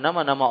berzikir dengan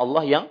nama-nama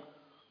Allah yang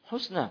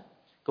husna.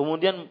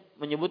 Kemudian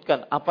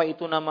menyebutkan apa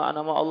itu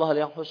nama-nama Allah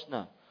yang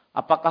husna.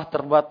 Apakah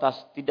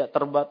terbatas, tidak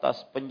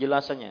terbatas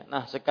penjelasannya.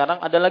 Nah,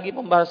 sekarang ada lagi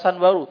pembahasan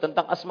baru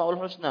tentang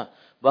Asmaul Husna.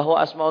 Bahwa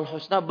Asmaul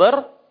Husna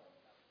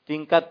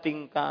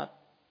bertingkat-tingkat.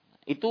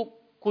 Itu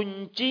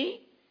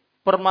kunci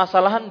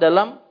permasalahan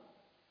dalam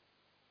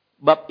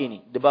bab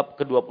ini, di bab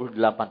ke-28.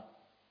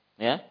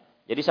 Ya.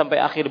 Jadi sampai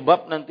akhir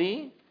bab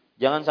nanti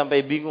jangan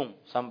sampai bingung.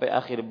 Sampai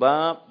akhir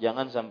bab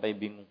jangan sampai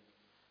bingung.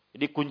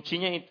 Jadi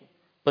kuncinya itu.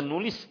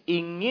 Penulis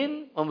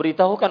ingin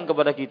memberitahukan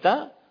kepada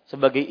kita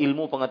sebagai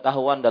ilmu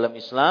pengetahuan dalam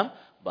Islam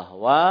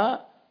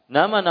bahwa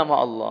nama-nama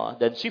Allah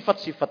dan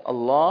sifat-sifat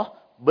Allah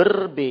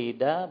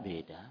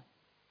berbeda-beda,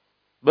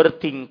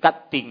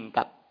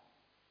 bertingkat-tingkat.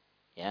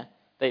 Ya,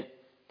 baik.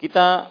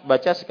 Kita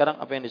baca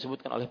sekarang apa yang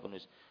disebutkan oleh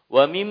penulis.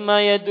 Wa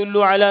mimma yadullu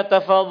ala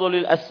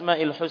tafadhulil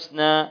asma'il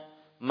husna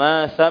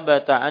ma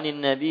thabata 'anil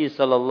nabi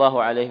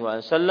sallallahu alaihi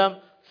wasallam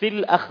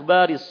fil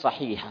akhbaris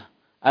sahihah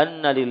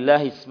anna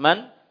lillahi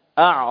isman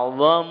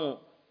a'zamu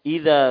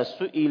idza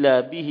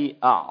su'ila bihi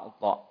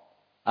a'ta.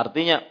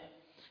 Artinya,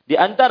 di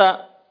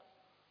antara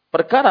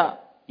perkara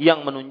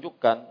yang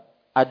menunjukkan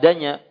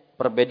adanya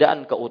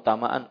perbedaan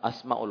keutamaan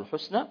Asmaul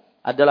Husna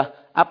adalah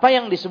apa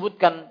yang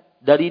disebutkan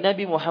dari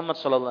Nabi Muhammad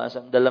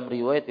SAW dalam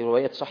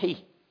riwayat-riwayat sahih.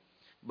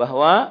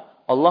 Bahwa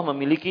Allah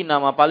memiliki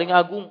nama paling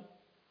agung.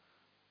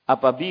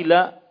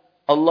 Apabila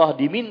Allah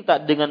diminta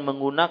dengan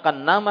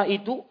menggunakan nama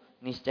itu,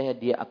 niscaya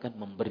dia akan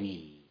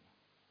memberi.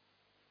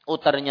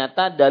 Oh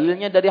ternyata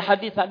dalilnya dari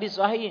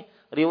hadis-hadis sahih.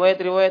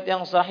 Riwayat-riwayat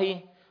yang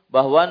sahih.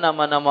 Bahwa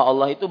nama-nama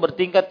Allah itu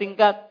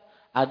bertingkat-tingkat.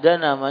 Ada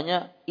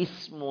namanya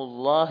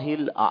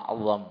Ismullahil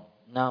A'zam.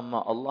 Nama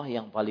Allah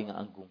yang paling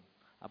agung.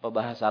 Apa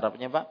bahasa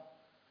Arabnya Pak?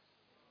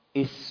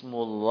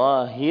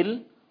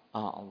 Ismullahil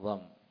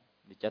A'zam.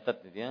 Dicatat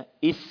gitu ya.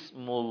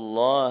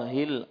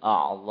 Ismullahil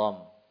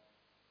A'zam.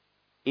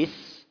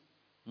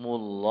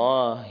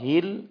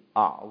 Ismullahil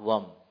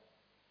A'zam.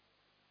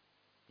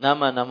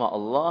 Nama-nama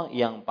Allah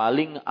yang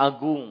paling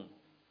agung.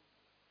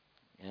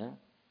 Ya.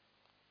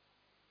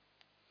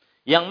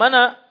 Yang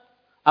mana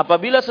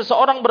apabila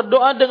seseorang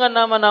berdoa dengan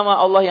nama-nama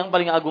Allah yang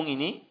paling agung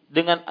ini,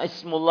 dengan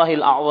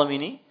Ismullahil A'zam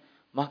ini,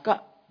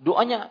 maka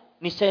doanya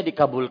niscaya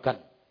dikabulkan.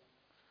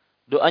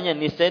 Doanya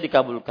niscaya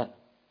dikabulkan.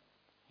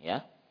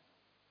 Ya.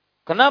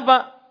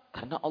 Kenapa?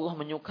 Karena Allah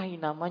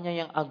menyukai namanya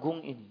yang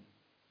agung ini.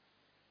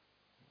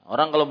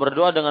 Orang kalau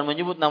berdoa dengan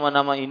menyebut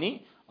nama-nama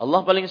ini,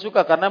 Allah paling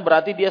suka karena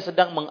berarti dia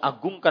sedang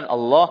mengagungkan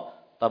Allah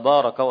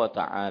tabaraka wa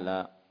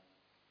ta'ala.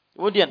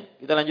 Kemudian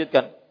kita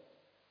lanjutkan.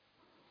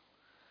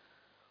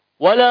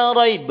 ولا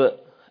ريب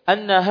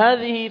أن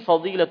هذه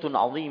فضيلة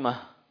عظيمة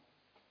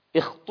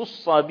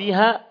اختص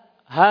بها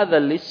هذا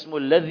الاسم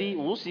الذي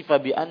وصف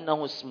بأنه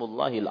اسم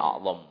الله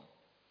الأعظم.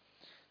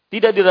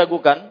 Tidak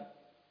diragukan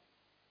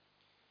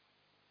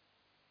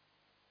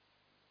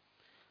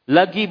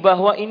lagi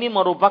bahwa ini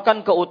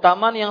merupakan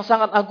keutamaan yang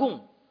sangat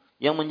agung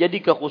yang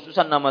menjadi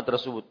kekhususan nama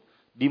tersebut,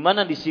 di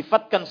mana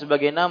disifatkan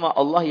sebagai nama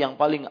Allah yang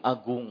paling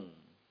agung.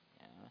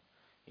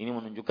 Ini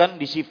menunjukkan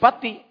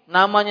disifati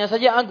namanya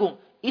saja agung.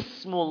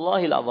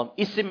 Ismullahil A'zam.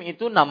 Isim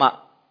itu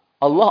nama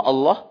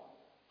Allah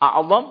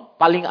A'zam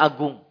paling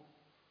agung.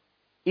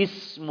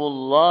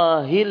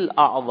 Ismullahil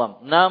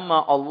A'zam. Nama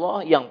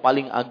Allah yang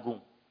paling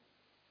agung.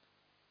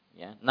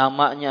 Ya,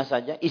 namanya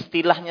saja,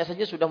 istilahnya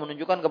saja sudah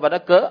menunjukkan kepada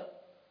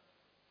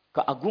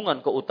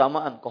keagungan,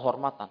 keutamaan,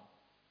 kehormatan,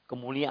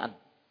 kemuliaan,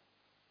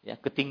 ya,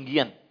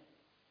 ketinggian.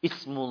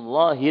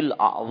 Ismullahil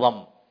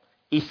A'zam.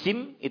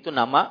 Isim itu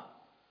nama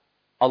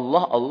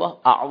Allah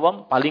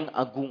A'zam paling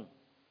agung.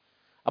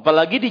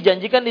 Apalagi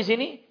dijanjikan di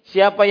sini,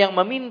 siapa yang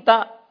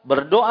meminta,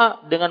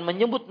 berdoa dengan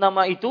menyebut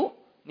nama itu,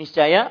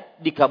 niscaya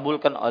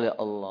dikabulkan oleh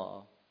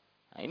Allah.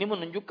 Nah, ini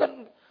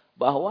menunjukkan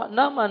bahwa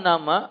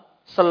nama-nama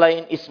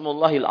selain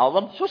Ismullahil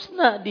A'zam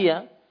husna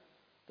dia,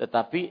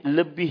 tetapi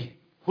lebih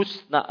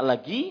husna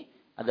lagi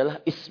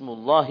adalah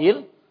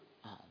Ismullahil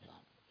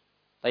A'zam.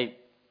 Baik.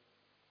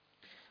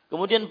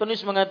 Kemudian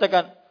penulis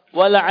mengatakan,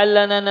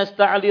 wala'allana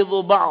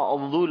nasta'ridhu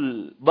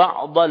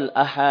ba'dal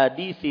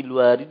ahaditsil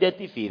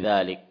waridati fi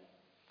dzalik.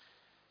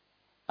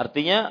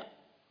 Artinya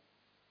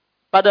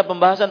pada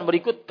pembahasan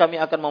berikut kami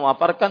akan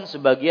memaparkan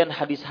sebagian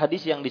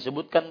hadis-hadis yang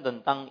disebutkan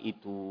tentang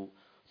itu.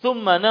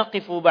 Tsumma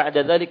naqifu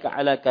ba'da dzalika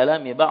ala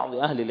kalami ba'd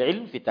ahli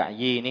ilm fi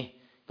ta'yinih.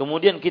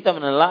 Kemudian kita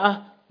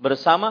menelaah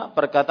bersama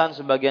perkataan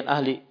sebagian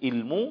ahli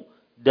ilmu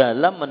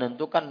dalam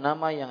menentukan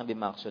nama yang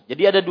dimaksud.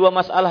 Jadi ada dua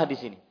masalah di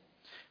sini.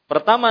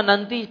 Pertama,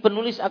 nanti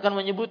penulis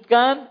akan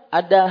menyebutkan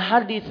ada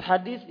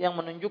hadis-hadis yang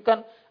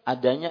menunjukkan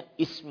adanya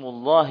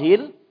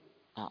Ismullahil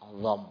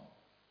A'zam.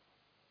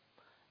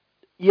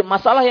 Ya,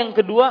 masalah yang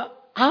kedua,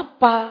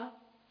 apa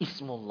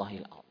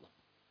Ismullahil A'zam?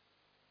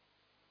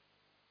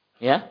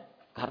 Ya,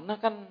 karena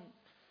kan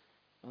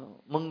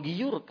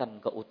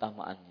menggiurkan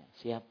keutamaannya.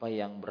 Siapa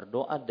yang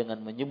berdoa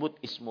dengan menyebut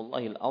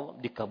Ismullahil A'zam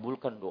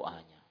dikabulkan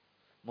doanya.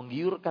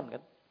 Menggiurkan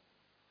kan?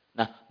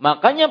 Nah,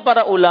 makanya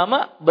para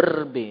ulama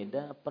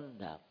berbeda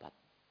pendapat.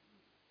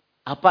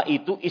 Apa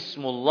itu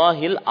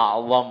Ismullahil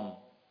A'zam?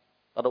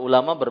 Para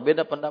ulama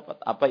berbeda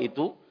pendapat. Apa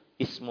itu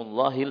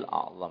Ismullahil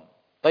A'zam?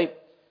 Baik,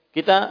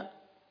 kita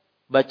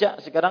baca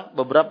sekarang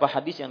beberapa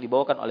hadis yang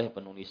dibawakan oleh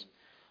penulis.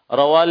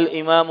 Rawal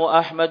Imam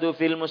Ahmad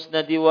fil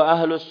Musnad wa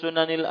Ahlus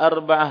Sunanil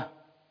Arba'ah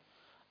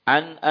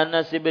an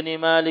Anas bin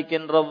Malik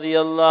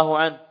radhiyallahu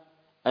anhu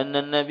أن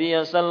النبي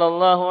صلى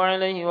الله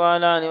عليه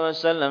وعلى آله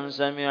وسلم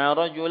سمع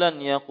رجلا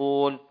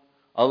يقول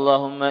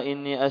اللهم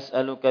إني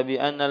أسألك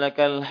بأن لك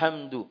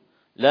الحمد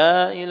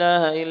لا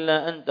إله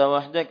إلا أنت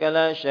وحدك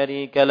لا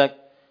شريك لك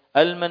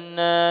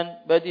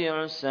المنان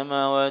بديع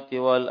السماوات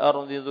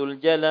والأرض ذو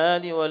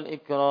الجلال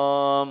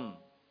والإكرام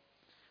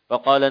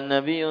فقال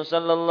النبي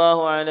صلى الله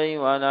عليه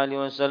وعلى آله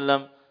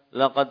وسلم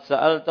لقد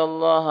سألت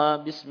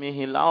الله باسمه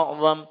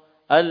الأعظم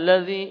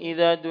الذي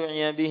إذا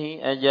دعي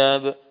به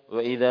أجاب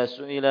وإذا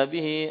سئل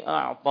به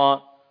أعطى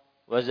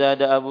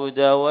وزاد أبو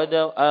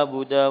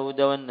داود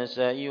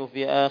والنسائي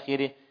في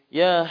آخره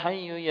يا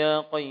حي يا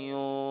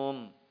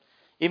قيوم.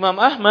 Imam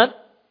Ahmad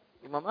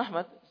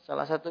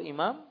salah satu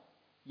imam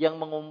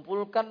yang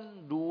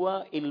mengumpulkan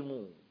dua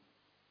ilmu,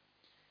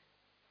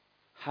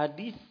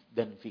 hadis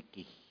dan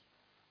fikih.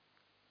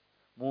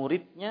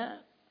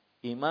 Muridnya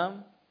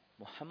Imam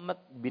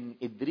Muhammad bin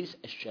Idris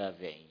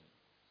Asy-Syafi'i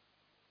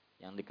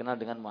yang dikenal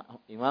dengan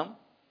Imam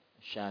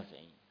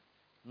Syafi'i.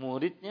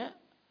 Muridnya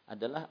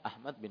adalah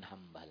Ahmad bin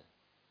Hanbal.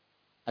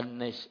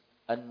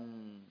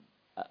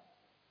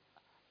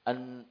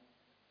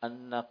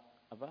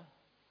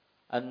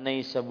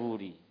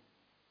 An-Naisaburi.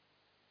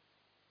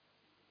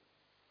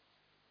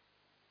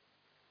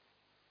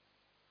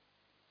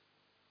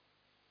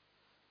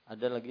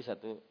 Ada lagi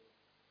satu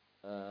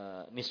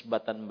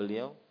nisbatan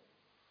beliau,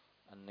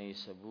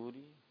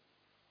 An-Naisaburi,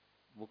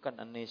 bukan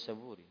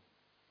An-Naisaburi.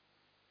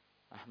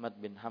 Ahmad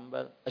bin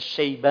Hanbal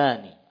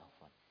Asy-Syaibani.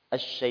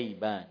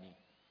 Asy-Syaibani.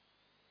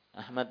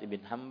 Ahmad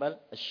bin Hanbal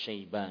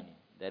Asy-Syaibani,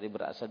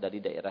 berasal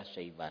dari daerah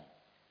Syaiban.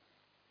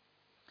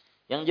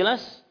 Yang jelas,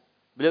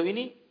 beliau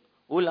ini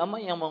ulama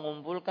yang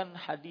mengumpulkan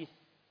hadis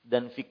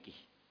dan fikih.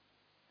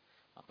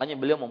 Makanya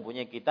beliau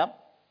mempunyai kitab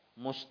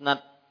Musnad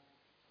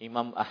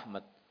Imam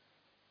Ahmad.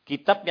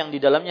 Kitab yang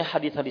di dalamnya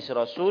hadis-hadis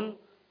Rasul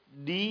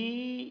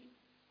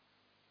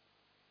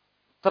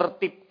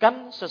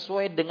ditertibkan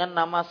sesuai dengan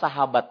nama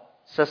sahabat,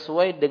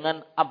 sesuai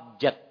dengan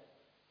abjad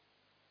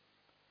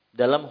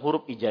dalam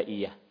huruf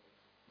hijaiyah.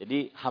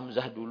 Jadi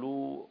Hamzah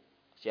dulu,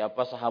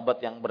 siapa sahabat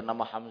yang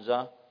bernama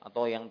Hamzah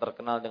atau yang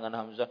terkenal dengan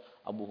Hamzah,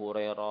 Abu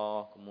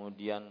Hurairah,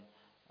 kemudian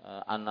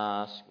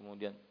Anas,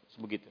 kemudian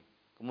begitu.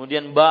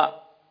 Kemudian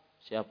ba,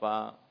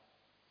 siapa?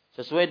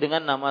 Sesuai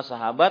dengan nama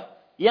sahabat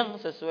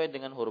yang sesuai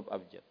dengan huruf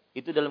abjad.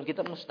 Itu dalam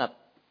kitab Musnad.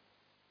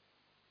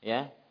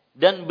 Ya.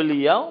 Dan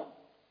beliau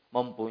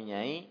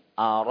mempunyai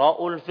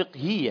ara'ul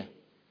fiqhiyah,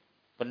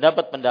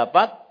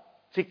 pendapat-pendapat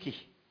fikih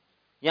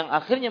yang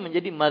akhirnya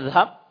menjadi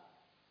mazhab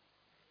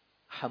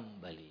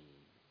Hambali.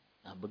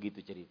 Nah,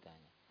 begitu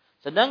ceritanya.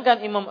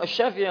 Sedangkan Imam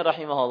Asy-Syafi'i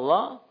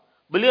rahimahullah,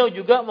 beliau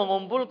juga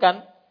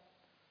mengumpulkan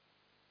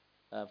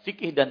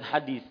fikih dan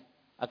hadis,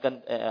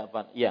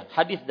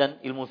 hadis dan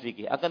ilmu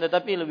fikih. Akan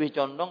tetapi lebih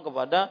condong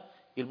kepada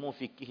ilmu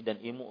fikih dan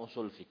ilmu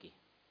usul fikih.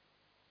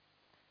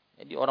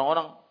 Jadi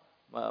orang-orang,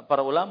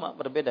 para ulama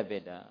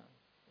berbeda-beda.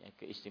 Ya,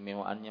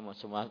 keistimewaannya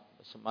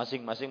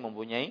masing-masing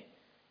mempunyai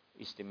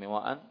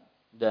istimewaan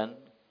dan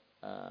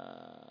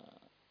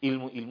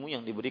ilmu-ilmu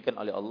yang diberikan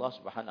oleh Allah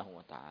Subhanahu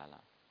wa taala.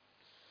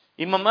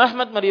 Imam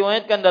Ahmad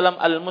meriwayatkan dalam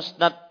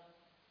Al-Musnad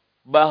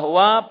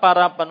bahwa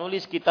para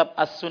penulis kitab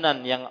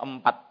As-Sunan yang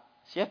 4.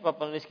 Siapa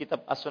penulis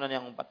kitab As-Sunan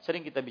yang 4?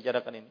 Sering kita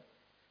bicarakan ini.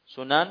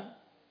 Sunan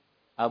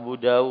Abu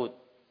Daud.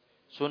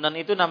 Sunan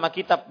itu nama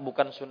kitab,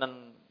 bukan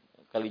Sunan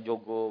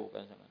Kalijogo,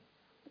 bukan Sunan.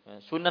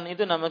 Sunan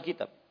itu nama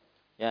kitab.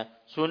 Ya,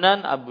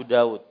 Sunan Abu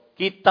Daud.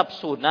 Kitab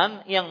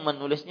Sunan yang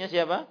menulisnya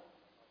siapa?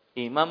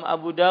 Imam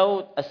Abu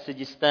Daud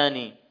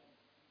As-Sijistani.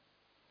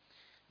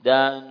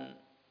 Dan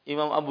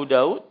Imam Abu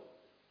Daud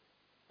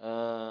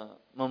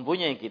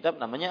mempunyai kitab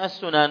namanya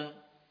As-Sunan.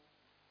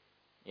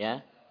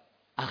 Ya.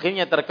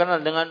 Akhirnya terkenal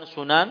dengan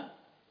Sunan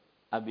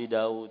Abi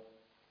Daud.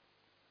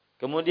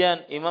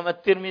 Kemudian Imam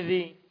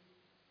At-Tirmidzi,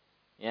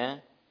 ya,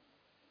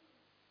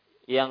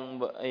 yang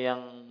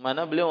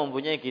mana beliau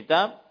mempunyai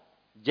kitab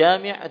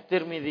Jami'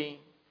 At-Tirmidzi,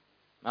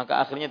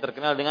 maka akhirnya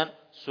terkenal dengan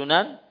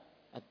Sunan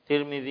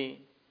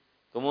At-Tirmidzi.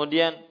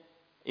 Kemudian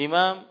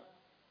Imam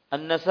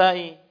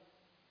An-Nasai,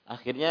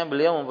 akhirnya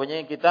beliau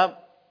mempunyai kitab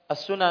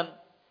As-Sunan,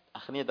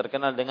 akhirnya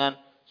terkenal dengan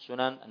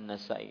Sunan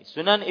An-Nasai.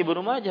 Sunan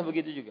Ibnu Majah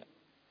begitu juga.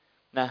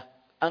 Nah,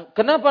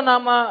 kenapa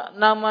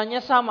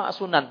namanya sama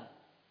Sunan?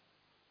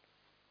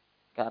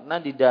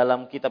 Karena di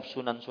dalam kitab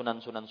Sunan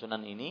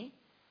ini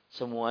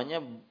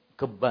semuanya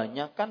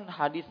kebanyakan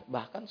hadis,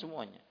 bahkan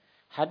semuanya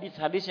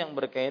hadis-hadis yang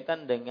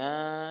berkaitan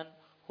dengan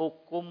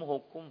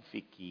hukum-hukum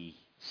fikih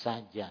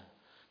saja.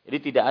 Jadi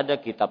tidak ada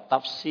kitab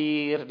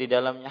tafsir di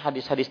dalamnya,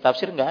 hadis-hadis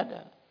tafsir enggak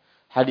ada.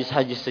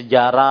 Hadis-hadis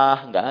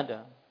sejarah enggak ada.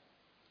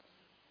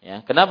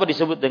 Ya, kenapa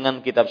disebut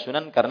dengan kitab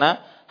Sunan?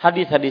 Karena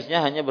hadis-hadisnya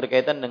hanya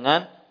berkaitan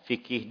dengan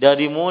fikih,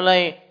 dari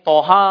mulai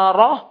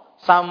toharah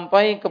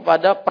sampai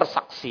kepada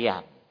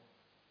persaksian.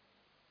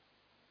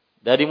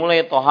 Dari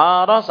mulai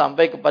toharah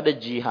sampai kepada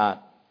jihad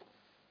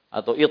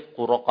atau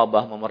itqu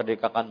raqabah,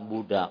 memerdekakan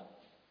budak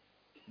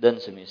dan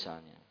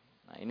semisalnya.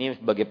 Nah, ini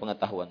sebagai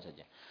pengetahuan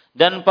saja.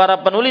 Dan para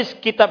penulis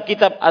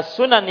kitab-kitab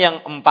As-Sunan yang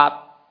 4,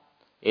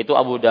 yaitu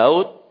Abu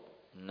Daud,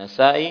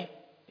 Nasai,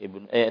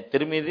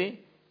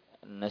 Tirmidzi,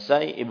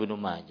 Nasai, Ibnu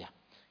Majah.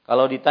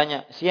 Kalau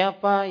ditanya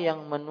siapa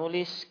yang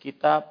menulis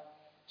kitab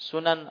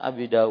Sunan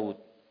Abi Daud,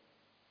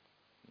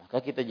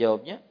 maka kita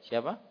jawabnya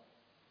siapa?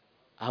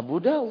 Abu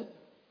Daud.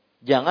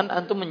 Jangan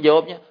antum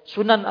menjawabnya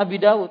Sunan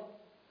Abi Daud.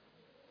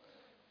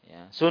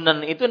 Ya,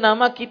 Sunan itu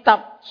nama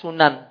kitab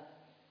Sunan,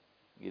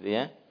 gitu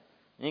ya.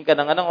 Ini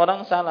kadang-kadang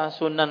orang salah,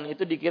 Sunan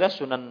itu dikira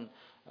Sunan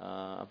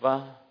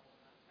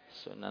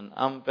Sunan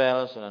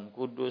Ampel, Sunan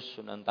Kudus,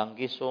 Sunan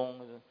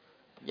Tangkisung. Gitu.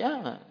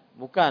 Jangan,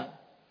 bukan.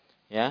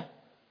 Ya,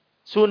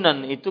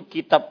 Sunan itu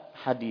kitab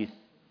hadis.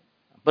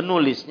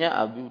 Penulisnya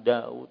Abu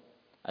Daud,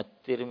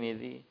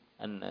 At-Tirmidzi,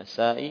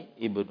 An-Nasai,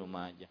 Ibnu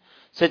Majah.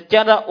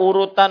 Secara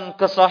urutan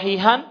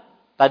kesahihan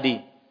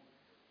tadi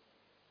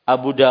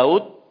Abu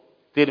Daud,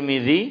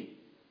 Tirmidzi,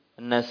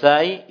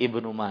 An-Nasai,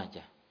 Ibnu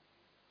Majah.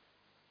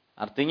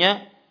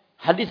 Artinya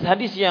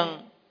hadis-hadis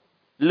yang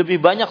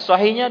lebih banyak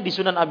sahihnya di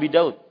Sunan Abi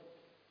Daud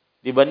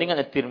dibandingkan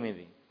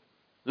At-Tirmidzi.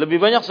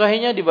 Lebih banyak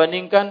sahihnya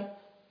dibandingkan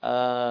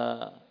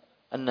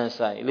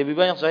An-Nasai. Lebih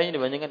banyak sahihnya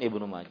dibandingkan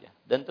Ibnu Majah.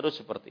 Dan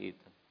terus seperti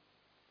itu.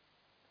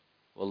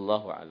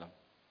 Wallahu a'lam.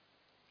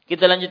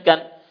 Kita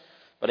lanjutkan.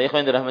 Para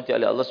ikhwan yang dirahmati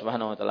oleh Allah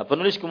Subhanahu wa taala.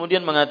 Penulis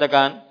kemudian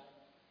mengatakan,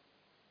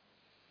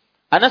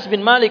 Anas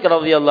bin Malik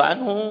radhiyallahu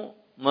anhu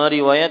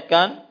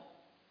meriwayatkan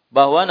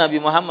bahwa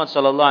Nabi Muhammad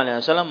sallallahu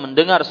alaihi wasallam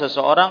mendengar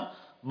seseorang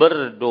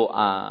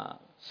berdoa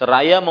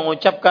seraya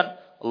mengucapkan,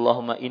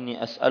 Allahumma inni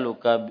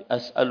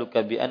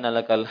as'aluka bi anna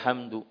lakal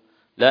hamdu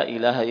la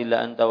ilaha illa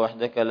anta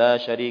wahdaka la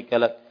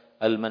syarika lak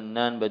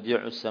al-mannan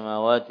badi'us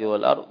samawati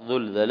wal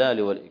ardhul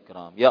dzalali wal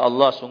ikram. Ya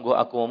Allah, sungguh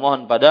aku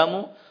memohon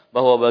padamu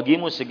bahwa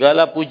bagimu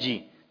segala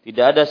puji,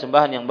 tidak ada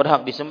sembahan yang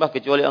berhak disembah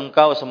kecuali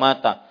Engkau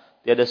semata.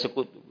 Tiada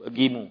sekutu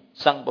bagimu,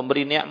 Sang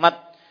Pemberi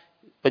nikmat,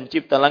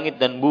 Pencipta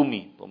langit dan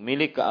bumi,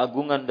 Pemilik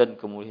keagungan dan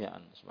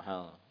kemuliaan.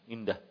 Subhanallah,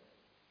 indah.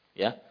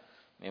 Ya,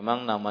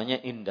 memang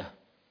namanya indah.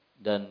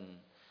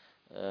 Dan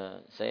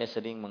saya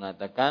sering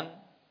mengatakan,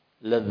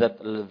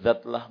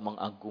 lezat-lezatlah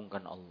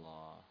mengagungkan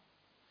Allah.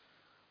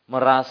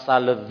 Merasa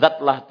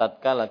lezatlah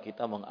tatkala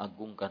kita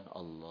mengagungkan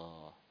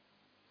Allah.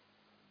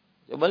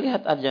 Coba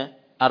lihat aja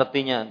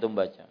artinya antum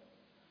baca.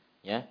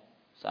 Ya.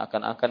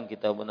 Seakan-akan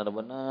kita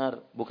benar-benar,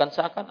 bukan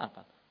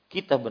seakan-akan,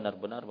 kita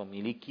benar-benar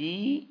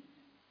memiliki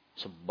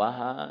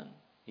sembahan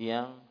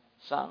yang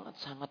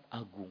sangat-sangat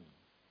agung,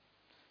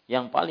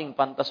 yang paling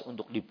pantas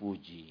untuk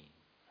dipuji.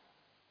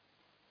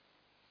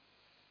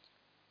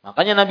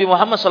 Makanya Nabi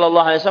Muhammad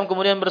SAW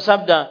kemudian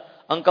bersabda,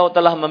 engkau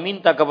telah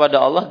meminta kepada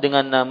Allah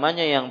dengan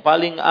namanya yang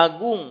paling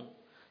agung,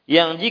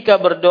 yang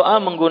jika berdoa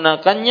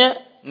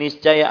menggunakannya,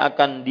 niscaya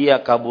akan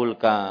Dia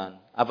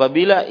kabulkan.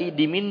 Apabila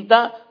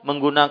diminta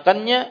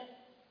menggunakannya,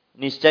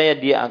 niscaya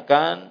Dia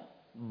akan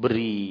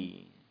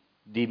beri.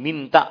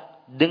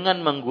 Diminta dengan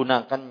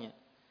menggunakannya.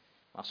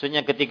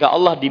 Maksudnya ketika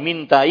Allah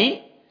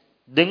dimintai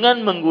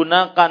dengan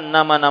menggunakan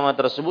nama-nama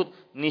tersebut,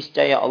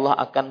 niscaya Allah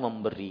akan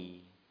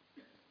memberi.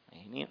 Nah,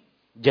 ini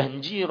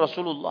janji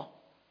Rasulullah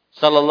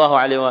sallallahu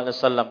alaihi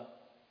wasallam.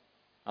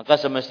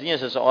 Maka semestinya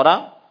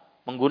seseorang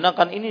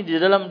menggunakan ini di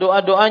dalam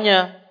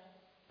doa-doanya.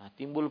 Nah,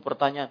 timbul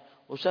pertanyaan,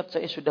 Ustaz,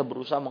 saya sudah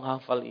berusaha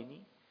menghafal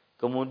ini,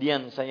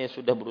 kemudian saya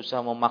sudah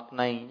berusaha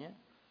memaknainya,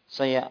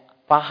 saya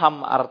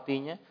paham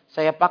artinya,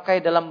 saya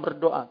pakai dalam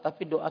berdoa,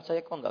 tapi doa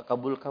saya kok enggak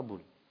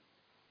kabul-kabul.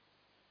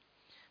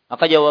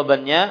 Maka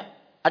jawabannya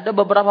ada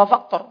beberapa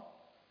faktor.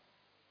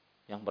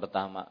 Yang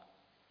pertama,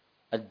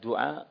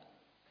 ad-du'a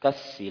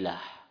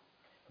kas-silah.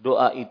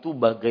 Doa itu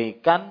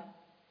bagaikan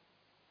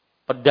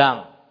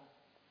pedang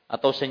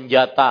atau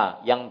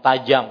senjata yang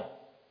tajam.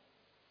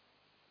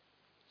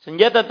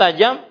 Senjata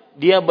tajam,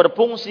 dia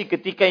berfungsi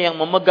ketika yang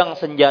memegang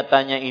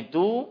senjatanya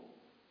itu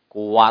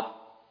kuat,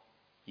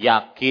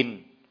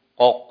 yakin,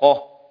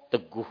 kokoh,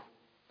 teguh.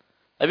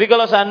 Tapi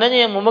kalau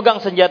seandainya yang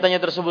memegang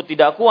senjatanya tersebut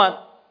tidak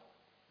kuat,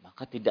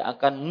 maka tidak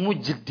akan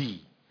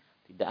mujdi,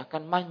 tidak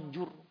akan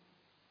manjur.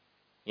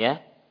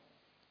 Ya.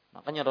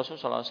 Makanya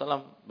Rasulullah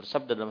SAW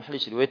bersabda dalam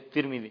hadis riwayat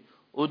Tirmidzi,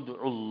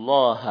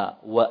 "Ud'ullaha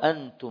wa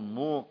antum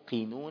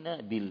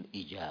muqinuna bil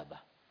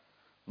ijabah."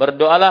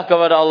 Berdoalah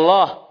kepada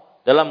Allah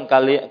dalam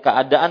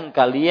keadaan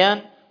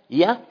kalian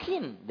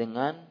yakin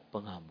dengan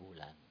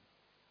pengabulan.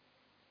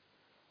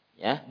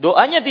 Ya,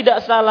 doanya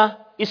tidak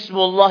salah,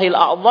 Ismullahil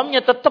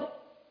A'zamnya tetap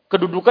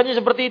kedudukannya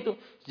seperti itu.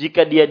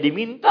 Jika dia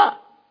diminta,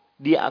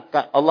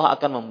 Allah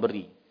akan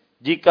memberi.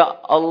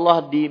 Jika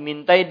Allah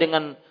dimintai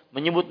dengan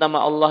menyebut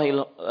nama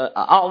Allahil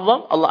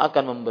A'zam, Allah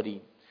akan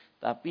memberi.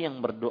 Tapi yang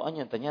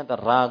berdoanya ternyata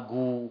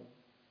ragu.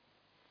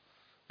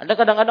 Ada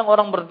kadang-kadang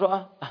orang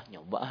berdoa,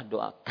 nyoba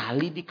doa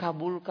kali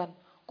dikabulkan.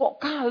 Kok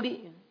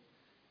kali?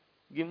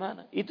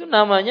 Gimana? Itu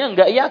namanya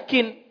enggak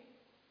yakin.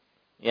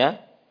 Ya.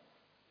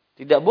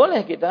 Tidak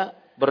boleh kita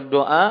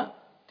berdoa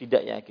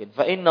tidak yakin.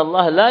 Fa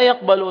innallaha la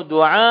yaqbalu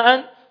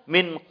du'aan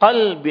min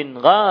qalbin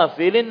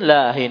ghafilin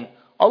lahin.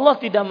 Allah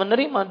tidak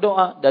menerima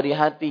doa dari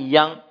hati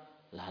yang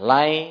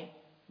lalai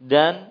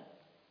dan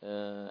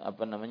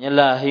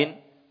lahin,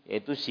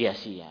 yaitu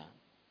sia-sia.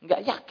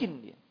 Enggak yakin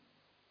dia.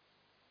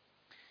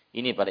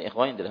 Ini para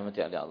ikhwan yang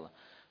dirahmati oleh Allah.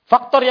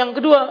 Faktor yang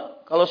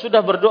kedua, kalau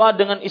sudah berdoa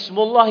dengan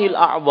Ismullahil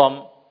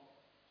A'zam,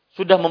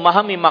 sudah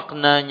memahami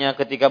maknanya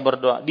ketika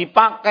berdoa,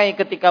 dipakai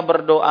ketika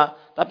berdoa,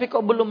 tapi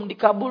kok belum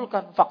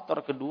dikabulkan.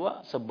 Faktor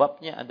kedua,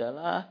 sebabnya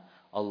adalah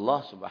Allah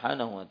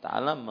Subhanahu wa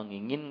taala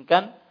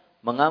menginginkan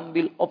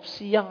mengambil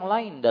opsi yang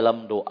lain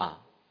dalam doa.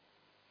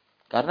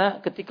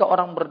 Karena ketika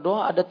orang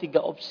berdoa ada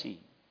 3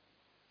 opsi.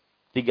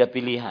 3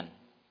 pilihan.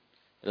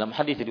 Dalam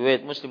hadis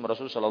riwayat Muslim,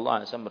 Rasulullah sallallahu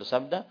alaihi wasallam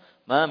bersabda,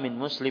 "Ma min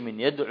muslimin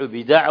yad'u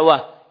bi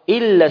da'wah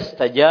illa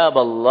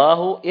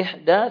istajaballahu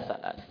ihda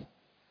thalath."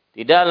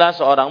 Tidaklah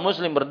seorang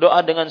muslim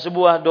berdoa dengan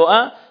sebuah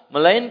doa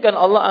melainkan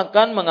Allah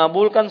akan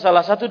mengabulkan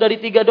salah satu dari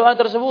 3 doa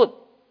tersebut.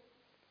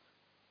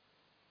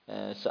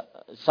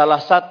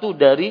 Salah satu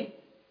dari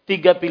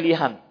 3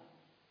 pilihan.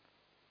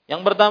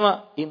 Yang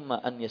pertama,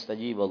 imma an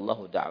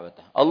yastajiballahu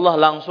da'watah. Allah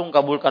langsung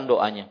kabulkan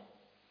doanya.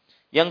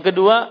 Yang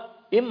kedua,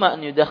 imma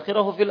an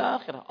yudakhirahu fil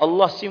akhirah.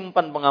 Allah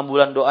simpan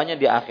pengabulan doanya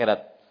di akhirat.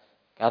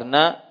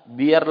 Karena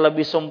biar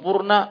lebih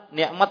sempurna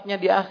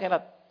nikmatnya di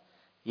akhirat.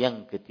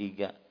 Yang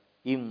ketiga,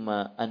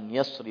 imma an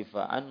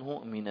yasrifa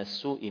anhu minas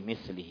su'i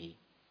mithlihi.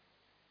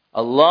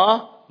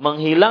 Allah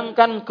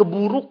menghilangkan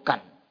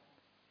keburukan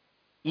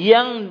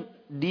yang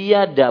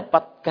dia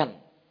dapatkan.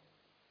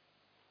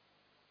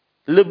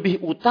 Lebih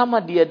utama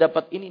dia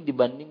dapat ini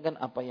dibandingkan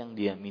apa yang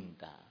dia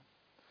minta.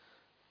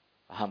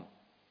 Paham?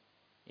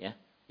 Ya.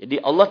 Jadi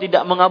Allah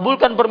tidak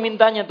mengabulkan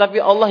permintaannya, tapi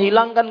Allah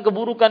hilangkan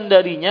keburukan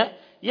darinya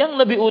yang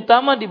lebih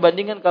utama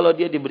dibandingkan kalau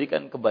dia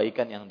diberikan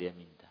kebaikan yang dia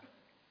minta.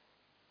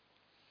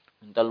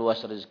 Minta luas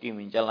rezeki,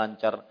 minta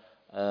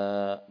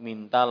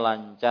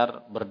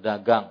lancar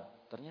berdagang.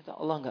 Ternyata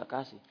Allah enggak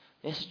kasih.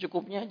 Ya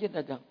secukupnya aja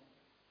dagang.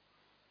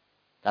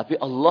 Tapi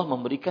Allah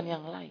memberikan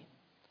yang lain.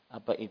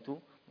 Apa itu?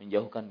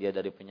 Menjauhkan dia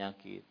dari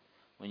penyakit,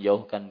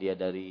 menjauhkan dia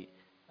dari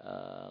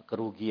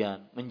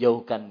kerugian,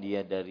 menjauhkan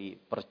dia dari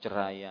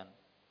perceraian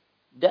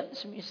dan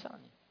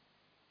semisalnya.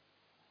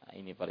 Nah,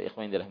 ini para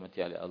ikhwan yang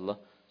dirahmati oleh Allah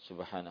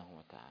Subhanahu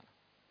wa taala.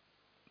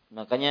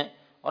 Makanya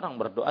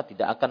orang berdoa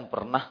tidak akan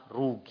pernah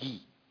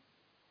rugi.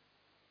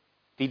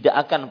 Tidak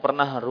akan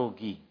pernah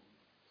rugi.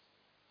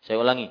 Saya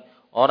ulangi,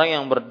 orang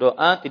yang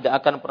berdoa tidak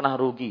akan pernah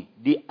rugi.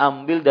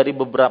 Diambil dari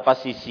beberapa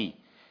sisi.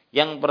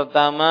 Yang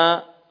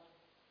pertama,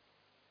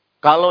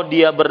 kalau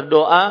dia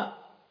berdoa,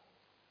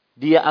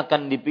 dia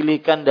akan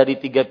dipilihkan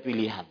dari 3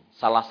 pilihan.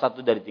 Salah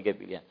satu dari 3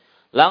 pilihan.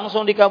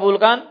 Langsung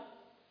dikabulkan,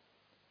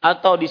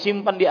 atau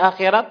disimpan di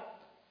akhirat,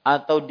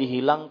 atau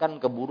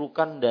dihilangkan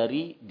keburukan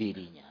dari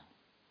dirinya.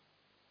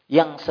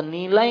 Yang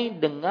senilai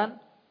dengan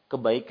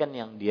kebaikan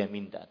yang dia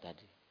minta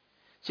tadi.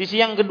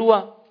 Sisi yang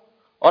kedua,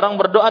 orang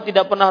berdoa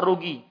tidak pernah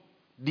rugi.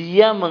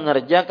 Dia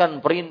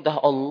mengerjakan perintah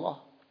Allah.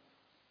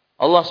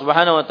 Allah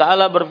Subhanahu wa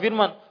taala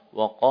berfirman,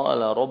 "Wa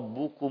qala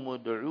rabbukum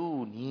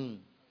ud'uni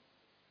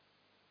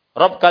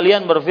Rabb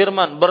kalian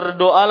berfirman,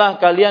 berdoalah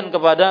kalian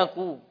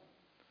kepadaku.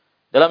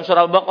 Dalam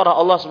surah Al-Baqarah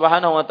Allah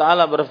Subhanahu wa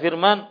taala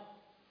berfirman,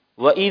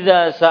 "Wa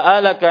idza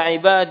sa'alaka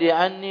 'ibadi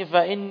 'anni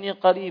fa inni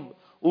qarib,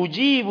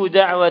 ujibu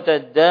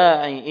da'watad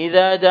da'i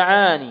idza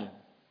da'ani,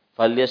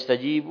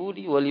 falyastajibu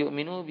li wal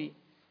yu'minu bi,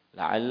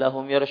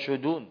 la'allahum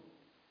yarshudun."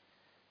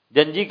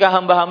 Dan jika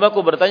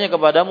hamba-hambaku bertanya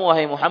kepadamu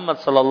wahai Muhammad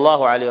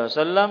sallallahu alaihi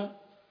wasallam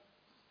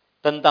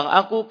tentang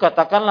aku,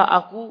 katakanlah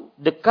aku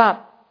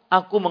dekat.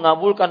 Aku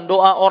mengabulkan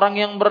doa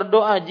orang yang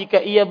berdoa jika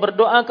ia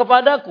berdoa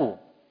kepadaku.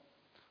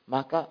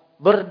 Maka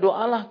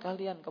berdoalah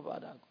kalian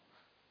kepadaku.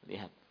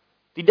 Lihat.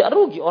 Tidak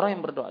rugi orang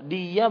yang berdoa.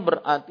 Dia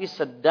berarti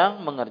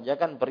sedang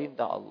mengerjakan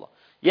perintah Allah.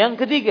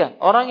 Yang ketiga,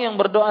 orang yang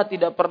berdoa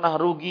tidak pernah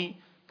rugi.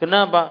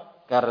 Kenapa?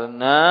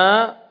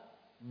 Karena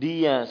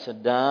dia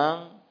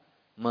sedang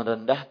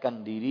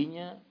merendahkan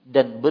dirinya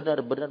dan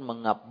benar-benar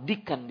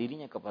mengabdikan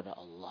dirinya kepada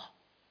Allah.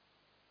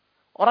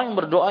 Orang yang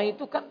berdoa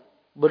itu kan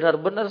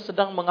benar-benar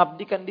sedang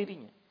mengabdikan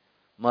dirinya.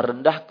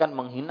 Merendahkan,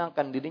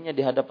 menghinakan dirinya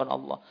di hadapan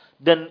Allah.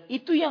 Dan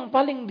itu yang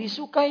paling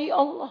disukai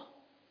Allah.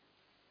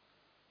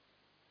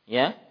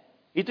 Ya,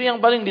 itu yang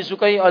paling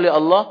disukai oleh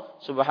Allah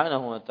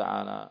Subhanahu wa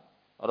taala.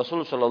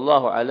 Rasul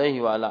sallallahu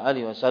alaihi wa ala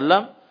alihi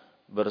wasallam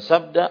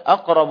bersabda,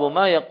 "Aqrabu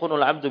ma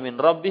yakunul 'abdu min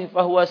rabbih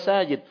fa huwa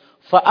sajid,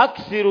 fa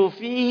aktsiru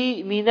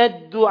fihi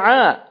minad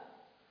du'a."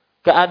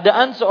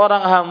 Keadaan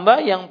seorang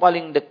hamba yang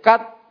paling dekat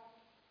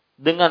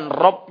dengan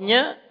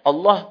Rabb-nya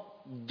Allah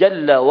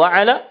Jalla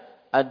wa'ala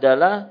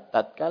adalah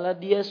tatkala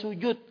dia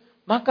sujud.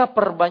 Maka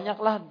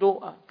perbanyaklah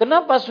doa.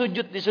 Kenapa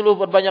sujud disuruh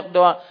berbanyak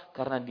doa?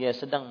 Karena dia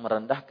sedang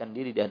merendahkan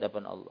diri di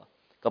hadapan Allah.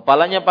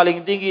 Kepalanya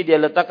paling tinggi dia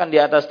letakkan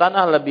di atas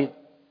tanah,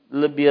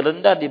 lebih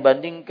rendah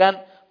dibandingkan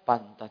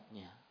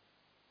pantatnya.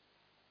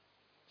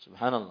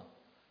 Subhanallah.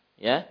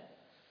 Ya.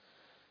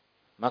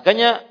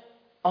 Makanya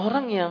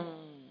orang yang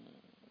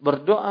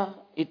berdoa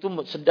itu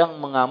sedang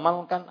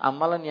mengamalkan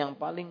amalan yang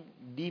paling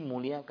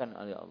dimuliakan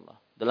oleh Allah.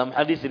 Dalam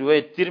hadis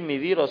riwayat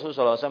Tirmidzi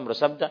Rasulullah SAW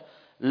bersabda,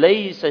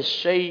 "Laisa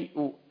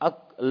syai'u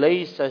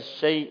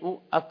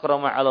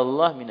akrama 'ala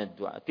Allah minad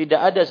du'a." Tidak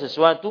ada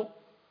sesuatu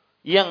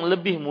yang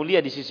lebih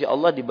mulia di sisi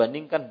Allah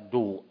dibandingkan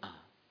doa.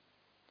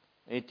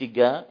 Ini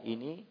tiga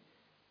ini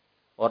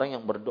orang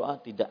yang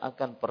berdoa tidak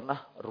akan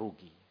pernah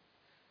rugi.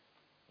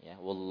 Ya,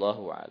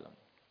 wallahu a'lam.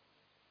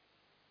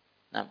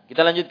 Nah,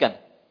 kita lanjutkan.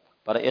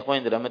 Para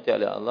ikhwan yang dirahmati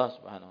oleh Allah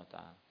Subhanahu wa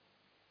taala.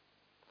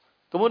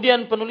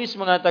 Kemudian penulis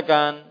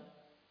mengatakan,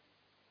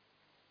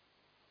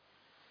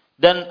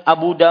 dan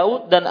Abu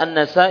Daud dan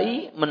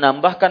An-Nasai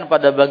menambahkan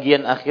pada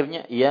bagian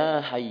akhirnya, ya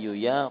Hayyu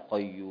ya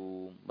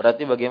Qayyum.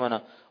 Berarti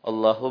bagaimana?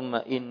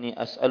 Allahumma inni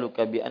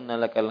as'aluka bi anna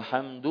lakal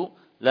hamdu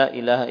la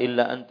ilaha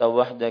illa anta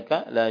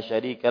wahdaka la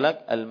syarika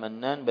lak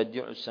al-mannan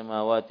badi'us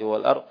samawati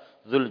wal ard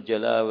dzul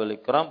jalali wal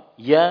ikram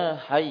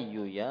ya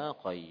Hayyu ya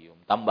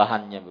Qayyum.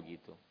 Tambahannya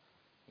begitu.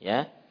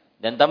 Ya.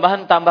 Dan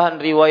tambahan-tambahan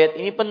riwayat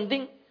ini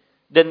penting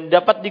dan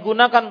dapat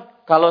digunakan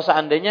kalau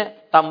seandainya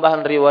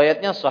tambahan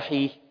riwayatnya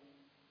sahih.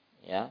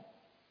 Ya.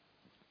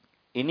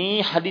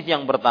 Ini hadis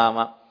yang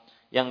pertama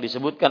yang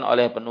disebutkan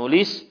oleh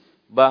penulis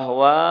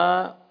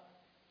bahwa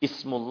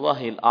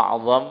Ismullahil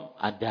A'zam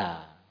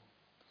ada.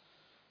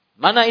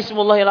 Mana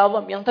Ismullahil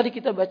A'zam? Yang tadi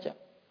kita baca.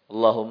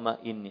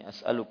 Allahumma inni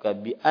as'aluka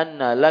bi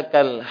anna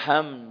lakal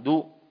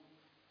hamdu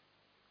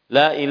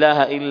la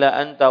ilaha illa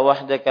anta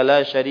wahdaka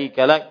la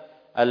syarika lak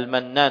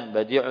al-mannan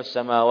badi'us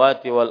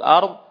samawati wal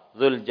ard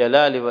dzul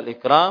jalali wal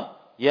ikram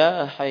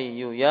ya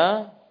hayyu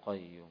ya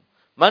qayyum.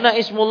 Mana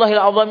Ismullahil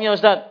A'zamnya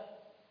Ustaz?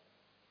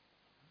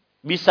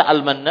 Bisa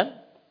Al-Mannan,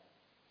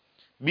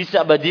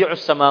 bisa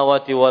Badi'us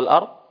Samawati wal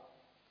Ard,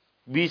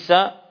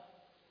 bisa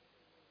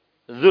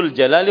Dzul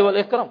Jalali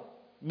wal Ikram,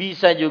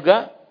 bisa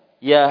juga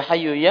Ya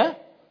Hayyu Ya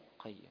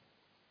Qayyum.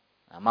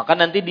 Nah, maka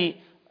nanti di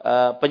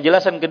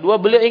penjelasan kedua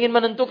beliau ingin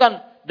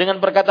menentukan dengan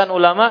perkataan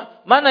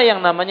ulama mana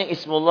yang namanya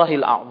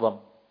Ismullahil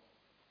A'zam.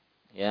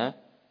 Ya,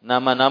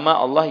 nama-nama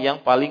Allah yang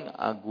paling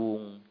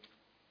agung.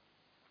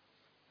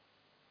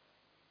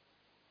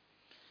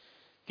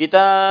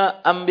 Kita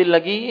ambil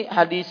lagi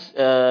hadis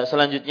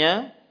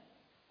selanjutnya.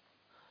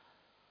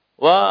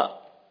 Wa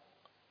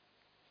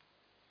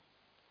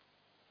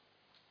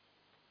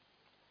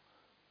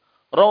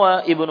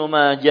rawa Ibnu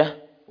Majah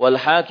wal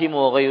Hakim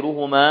wa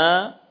ghairuhuma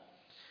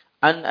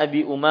an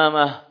Abi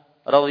Umamah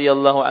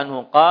radhiyallahu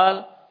anhu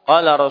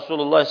qala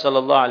Rasulullah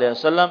sallallahu alaihi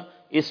wasallam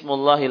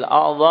Ismullahil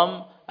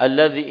A'zam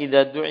alladzi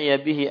idza du'iya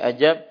bihi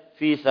ajab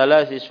fi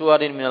thalathi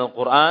suwarin minal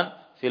Qur'an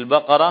fil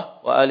Baqarah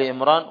wa Ali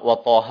Imran wa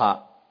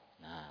Thaha.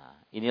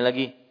 Ini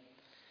lagi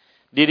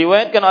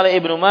diriwayatkan oleh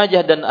Ibnu Majah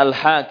dan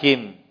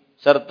Al-Hakim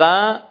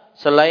serta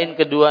selain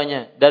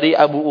keduanya dari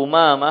Abu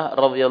Umamah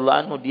radhiyallahu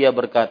anhu dia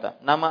berkata,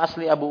 nama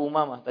asli Abu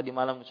Umamah tadi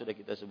malam sudah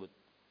kita sebut.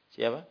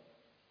 Siapa?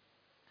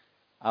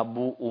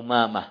 Abu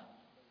Umamah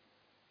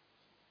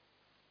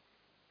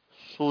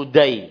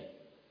Sudai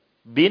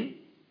bin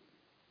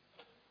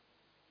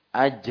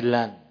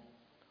Ajlan.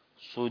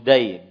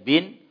 Sudai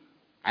bin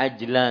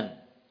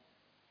Ajlan.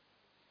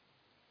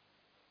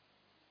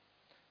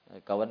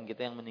 Kawan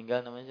kita yang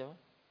meninggal namanya siapa?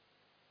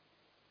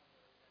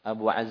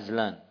 Abu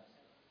Azlan.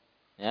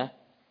 Ya.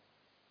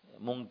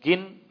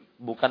 Mungkin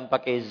bukan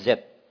pakai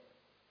Z.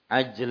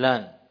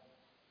 Ajlan.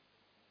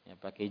 Ya,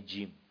 pakai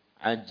jim.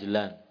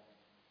 Ajlan.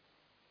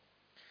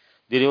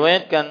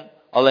 Diriwayatkan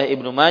oleh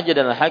Ibnu Majah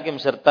dan Al-Hakim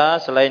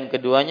serta selain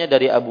keduanya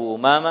dari Abu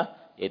Umamah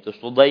yaitu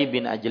Sudai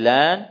bin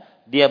Ajlan,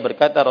 dia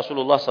berkata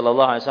Rasulullah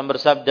sallallahu alaihi wasallam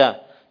bersabda,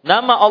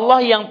 nama Allah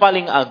yang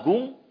paling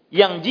agung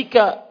yang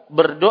jika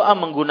berdoa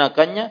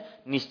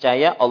menggunakannya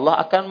niscaya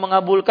Allah akan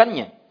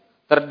mengabulkannya.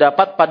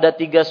 Terdapat pada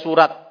 3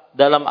 surat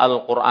dalam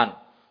Al-Qur'an.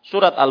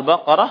 Surat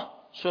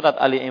Al-Baqarah, surat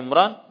Ali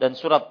Imran dan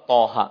surat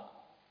Thaha.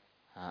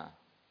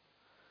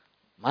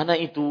 Mana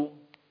itu?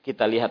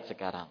 Kita lihat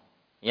sekarang,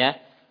 ya.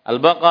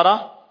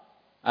 Al-Baqarah,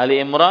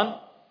 Ali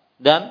Imran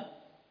dan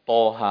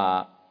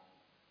Thaha.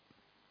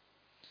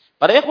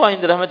 Para ikhwan yang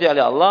dirahmati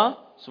oleh Allah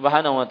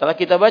Subhanahu wa taala,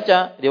 kita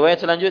baca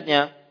riwayat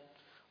selanjutnya.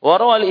 Wa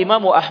rawal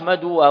Imam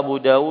Ahmad wa Abu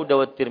Dawud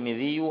wa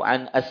Tirmidzi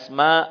an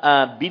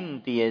Asma'a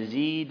binti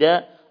Yazid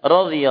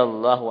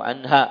radhiyallahu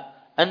anha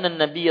anna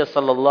an-nabiy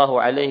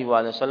sallallahu alaihi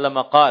wa sallam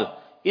qala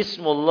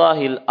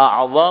ismullahil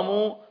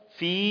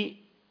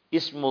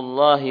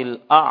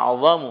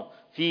a'zamu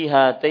fi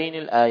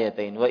hatainil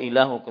ayatain wa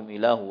ilahukum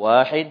ilahu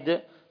wahid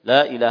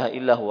la ilaha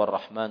illa huwar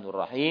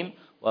rahmanur rahim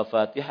wa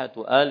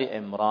Fatihatu Ali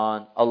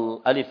Imran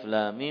Alif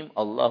Lam Mim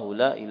Allahu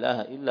la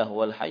ilaha illa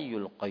huwal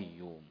hayyul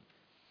qayyum.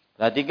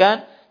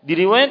 Perhatikan,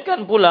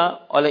 diriwayatkan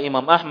pula oleh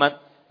Imam Ahmad,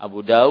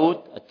 Abu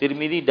Daud,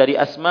 At-Tirmidzi dari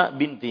Asma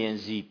binti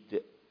Yazid.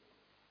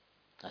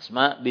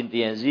 Asma binti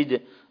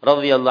Yazid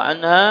radhiyallahu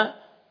anha,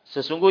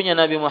 sesungguhnya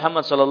Nabi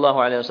Muhammad sallallahu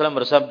alaihi wasallam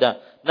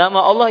bersabda,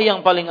 nama Allah yang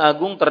paling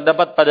agung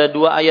terdapat pada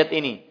 2 ayat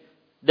ini.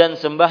 Dan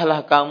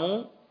sembahan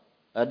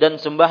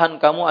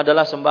kamu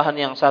adalah sembahan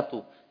yang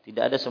satu.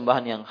 Tidak ada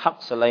sembahan yang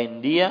hak selain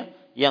Dia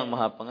yang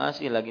Maha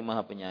Pengasih lagi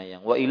Maha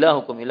Penyayang. Wa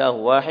ilahukum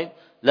ilahu wahid,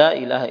 la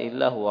ilaha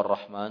illa huwar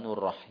rahmanur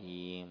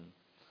rahim.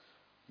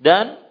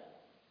 Dan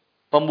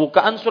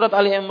pembukaan surat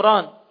Ali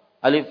Imran,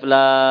 Alif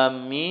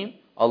Lam Mim,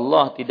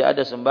 Allah tidak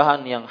ada sembahan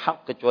yang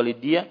hak kecuali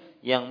Dia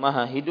yang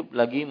Maha hidup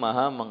lagi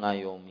Maha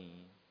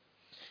mengayomi.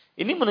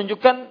 Ini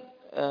menunjukkan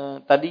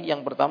tadi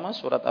yang pertama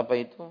surat apa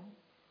itu?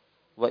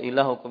 Wa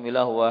ilahukum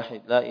ilahu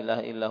wahid, la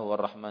ilaha illa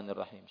huwar rahmanur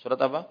rahim. Surat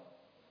apa?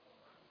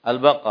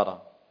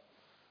 Al-Baqarah.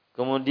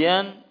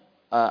 Kemudian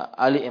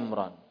Ali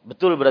Imran.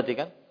 Betul berarti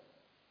kan?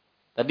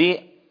 Tadi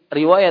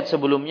riwayat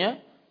sebelumnya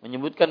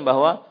menyebutkan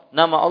bahwa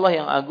nama Allah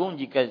yang agung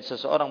jika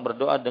seseorang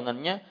berdoa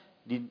dengannya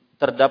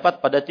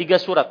terdapat pada 3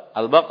 surat.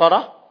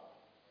 Al-Baqarah,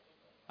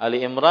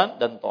 Ali Imran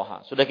dan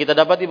Thaha. Sudah kita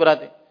dapati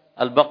berarti.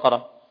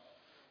 Al-Baqarah.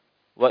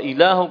 Wa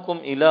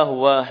ilahukum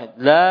ilahu wahid,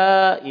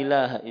 la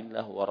ilaha illa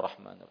huwar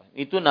rahmanur rahim.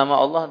 Itu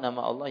nama Allah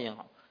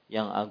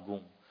yang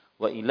agung.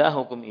 Wa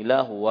ilahukum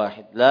ilahu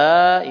wahid,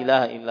 la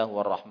ilaha illa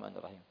huwar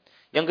rahmanur rahim.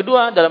 Yang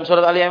kedua dalam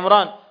surat Ali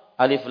Imran,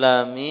 Alif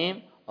Lam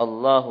Mim,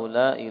 Allahu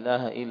la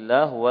ilaha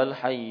illa huwal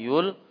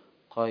hayyul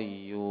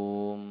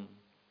qayyum.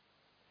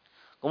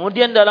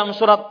 Kemudian dalam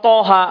surat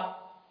Thaha,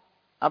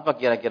 apa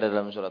kira-kira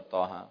dalam surat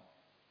Thaha?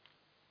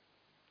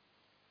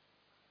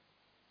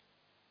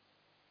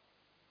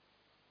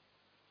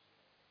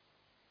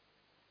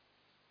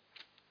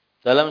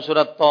 Dalam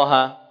surat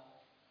Thaha,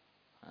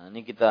 nah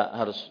ini kita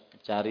harus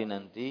cari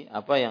nanti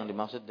apa yang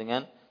dimaksud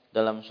dengan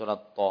dalam surat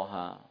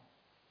Thaha.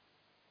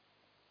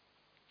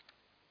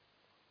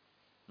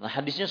 Nah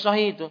hadisnya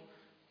sahih itu.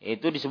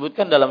 Itu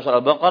disebutkan dalam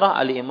surah Al-Baqarah,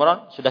 Ali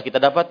Imran, sudah kita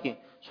dapati.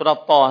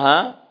 Surat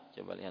Thaha,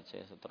 coba lihat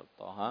saya surat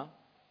Thaha.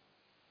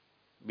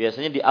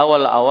 Biasanya di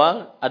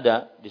awal-awal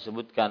ada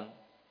disebutkan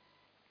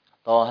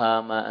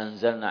Thaha ma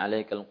anzalna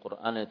 'alaikal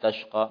Qur'ana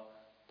litashqa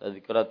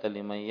tadhkiratan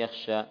liman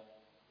yakhsha.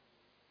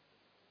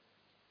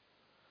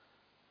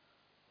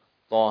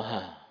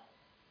 Thaha.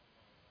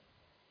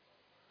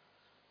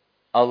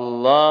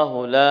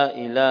 Allahu la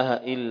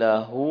ilaha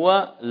illa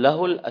huwa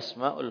lahul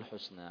asmaul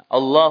husna.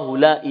 Allahu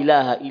la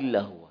ilaha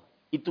illa huwa.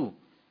 Itu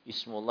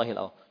Ismullahil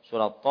A'zam.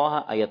 Surat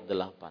Thaha ayat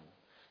 8.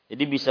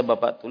 Jadi bisa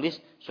Bapak tulis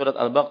surat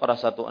Al-Baqarah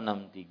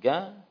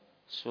 163,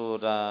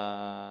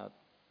 surat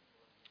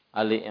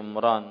Ali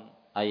Imran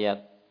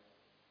ayat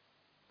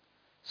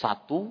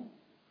 1,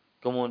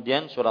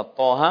 kemudian surat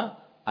Thaha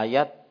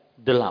ayat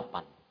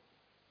 8.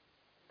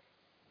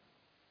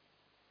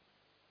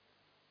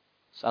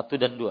 1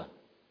 dan 2.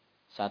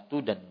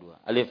 1 dan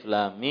 2. Alif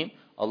Lam Mim,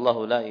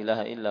 Allahu la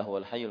ilaha illa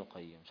huwal hayyul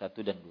qayyum. 1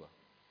 dan 2.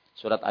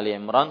 Surat Ali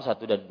Imran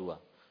 1 dan 2.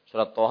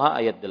 Surat Thaha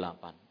ayat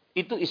 8.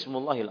 Itu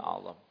Ismullahil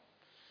A'zam.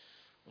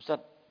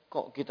 Ustaz,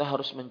 kok kita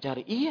harus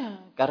mencari?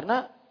 Iya,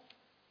 karena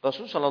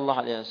Rasul sallallahu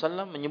alaihi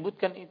wasallam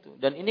menyebutkan itu,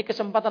 dan ini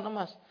kesempatan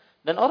emas.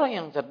 Dan orang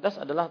yang cerdas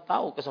adalah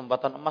tahu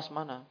kesempatan emas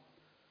mana.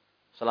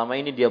 Selama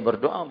ini dia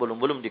berdoa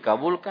belum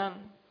dikabulkan,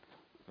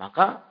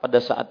 maka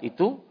pada saat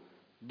itu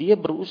dia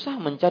berusaha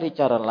mencari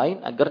cara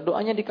lain agar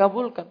doanya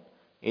dikabulkan,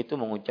 yaitu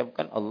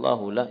mengucapkan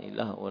Allahu la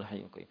ilaha wal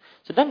hayyul qayyum.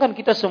 Sedangkan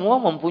kita semua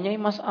mempunyai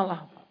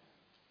masalah.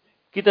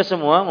 Kita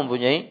semua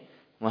mempunyai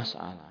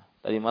masalah.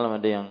 Tadi malam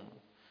ada yang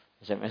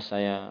SMS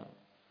saya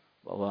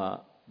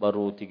bahwa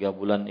baru 3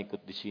 bulan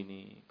ikut di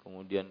sini,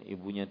 kemudian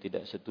ibunya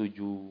tidak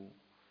setuju.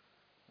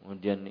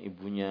 kemudian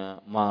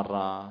ibunya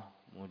marah,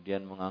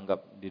 kemudian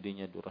menganggap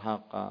dirinya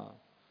durhaka,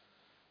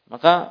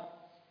 maka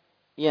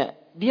ya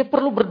dia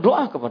perlu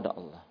berdoa kepada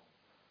Allah.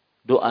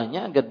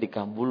 Doanya agar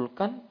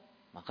dikabulkan,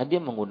 maka dia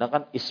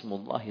menggunakan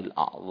Ismullahil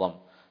A'zam,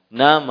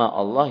 nama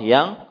Allah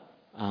yang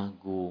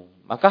agung.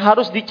 Maka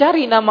harus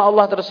dicari nama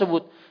Allah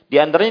tersebut.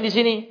 Di antaranya di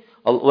sini,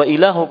 wa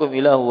ilahukum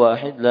ilahu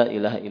wahid la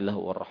ilaha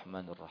illahu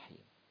ar-rahmanur rahim.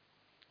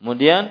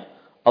 Kemudian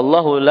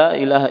Allahu la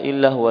ilaha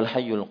illahu wal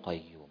hayyul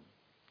qayyum.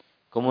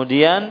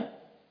 Kemudian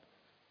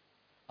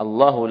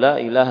Allahu la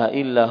ilaha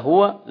illa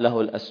huwa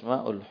lahul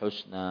asmaul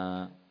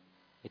husna.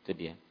 Itu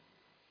dia.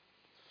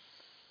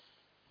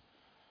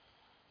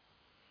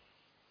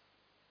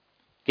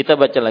 Kita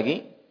baca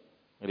lagi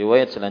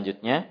riwayat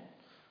selanjutnya.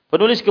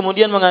 Penulis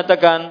kemudian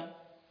mengatakan,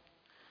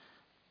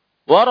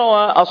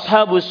 warawa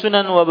ashabus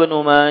sunan wa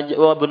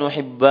ibnu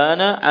Hibban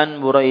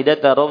an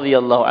Buraidah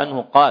radhiyallahu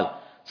anhu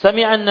qala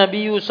sami'a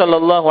an-nabiy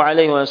sallallahu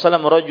alaihi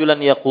wasallam rajulan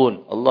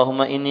yaqul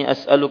Allahumma inni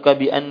as'aluka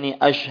bi anni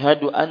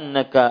ashhadu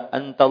annaka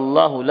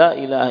antallahu la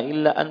ilaha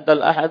illa antal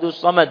ahadus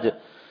samad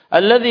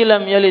alladzi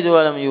lam yalid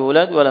wa lam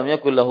yulad wa lam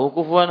yakul lahu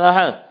kufuwan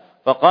ahad.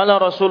 Faqala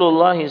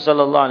Rasulullah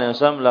sallallahu alaihi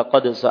wasallam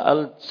laqad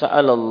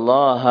sa'ala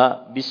Allah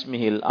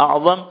bismihil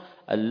a'zam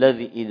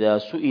alladzi idza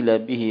su'ila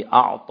bihi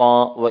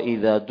a'ta wa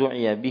idza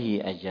du'iya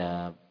bihi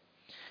ajab.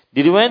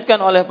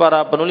 Diriwayatkan oleh para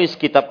penulis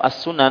kitab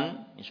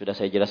As-Sunan yang sudah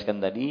saya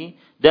jelaskan tadi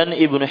dan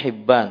Ibnu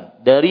Hibban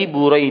dari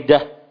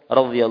Buraidah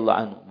radhiyallahu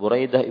anhu.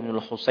 Buraidah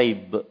Ibnu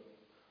Al-Husayb.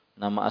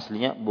 Nama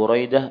aslinya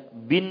Buraidah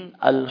bin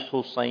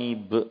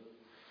Al-Husayb.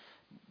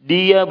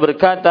 Dia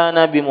berkata,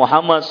 Nabi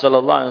Muhammad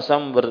sallallahu alaihi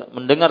wasallam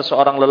mendengar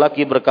seorang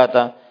lelaki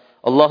berkata,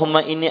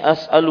 Allahumma inni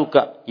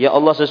as'aluka, ya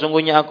Allah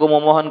sesungguhnya aku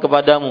memohon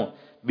kepadamu,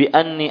 bi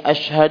anni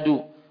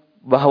asyhadu,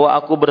 bahwa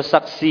aku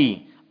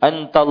bersaksi,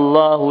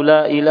 antallahu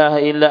la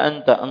ilaha illa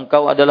anta,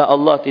 engkau adalah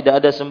Allah,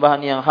 tidak ada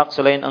sembahan yang hak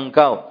selain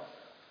engkau.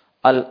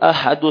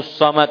 Al-ahadus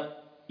samad,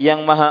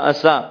 yang maha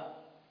esa,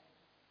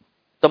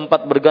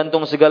 tempat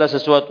bergantung segala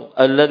sesuatu.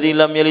 Alladzi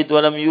lam yalid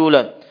wa lam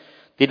yulad,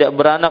 tidak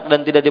beranak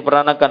dan tidak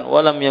diperanakan,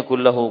 walam yakul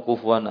lahu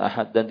kufuwan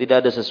ahad, dan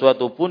tidak ada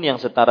sesuatu pun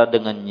yang setara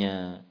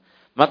dengannya.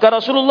 Maka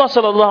Rasulullah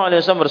sallallahu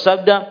alaihi wasallam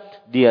bersabda,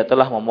 dia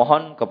telah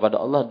memohon kepada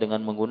Allah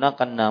dengan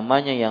menggunakan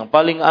namanya yang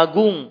paling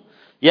agung,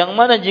 yang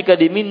mana jika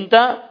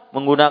diminta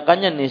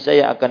menggunakannya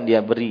niscaya akan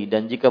dia beri,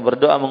 dan jika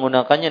berdoa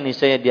menggunakannya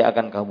niscaya dia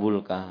akan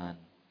kabulkan.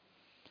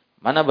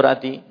 Mana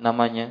berarti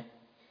namanya?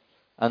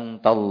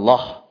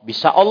 Antallah,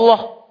 bisa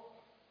Allah.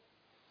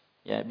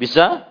 Ya,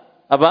 bisa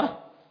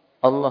apa?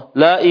 Allah.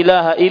 La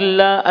ilaha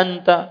illa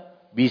anta.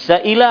 Bisa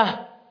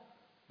ilah.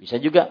 Bisa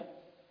juga.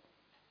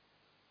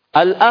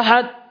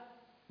 Al-ahad.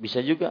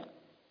 Bisa juga.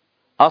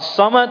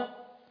 As-samad.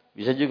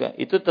 Bisa juga.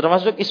 Itu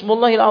termasuk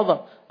Ismullahil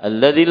A'zam.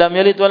 Alladzi lam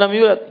yalid wa lam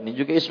yulad. Ini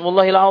juga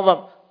Ismullahil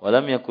A'zam. Wa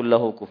lam yakul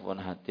lahu kufuwan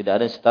ahad. Tidak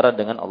ada yang setara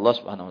dengan Allah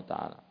Subhanahu wa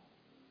taala.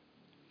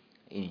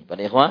 Ini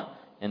para ikhwah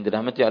yang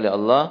dirahmati oleh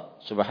Allah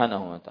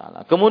Subhanahu wa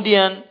taala.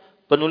 Kemudian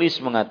penulis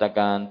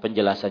mengatakan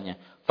penjelasannya.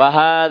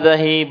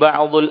 Fahadhahi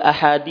ba'dul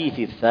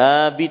ahadithi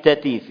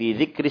thabitati fi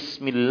dzikri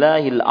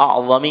ismillahil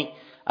a'zami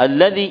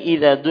alladzi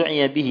idza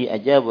du'iya bihi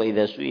ajaba wa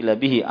idza su'ila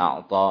bihi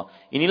a'ta.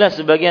 Inilah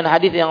sebagian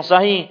hadis yang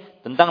sahih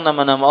tentang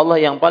nama-nama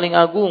Allah yang paling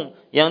agung,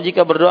 yang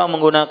jika berdoa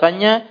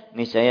menggunakannya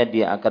niscaya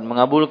dia akan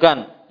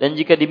mengabulkan, dan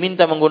jika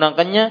diminta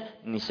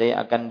menggunakannya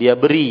niscaya akan dia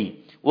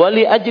beri.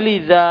 Wali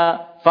ajli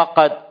dza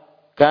faqad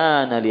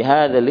kana li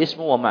hadzal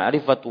ismu wa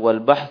ma'rifatu wal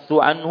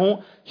bahthu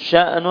anhu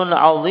sya'nun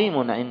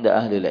 'azimun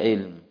 'inda ahli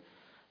ilm.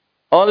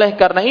 Oleh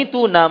karena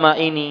itu nama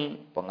ini,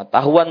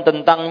 pengetahuan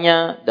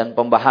tentangnya dan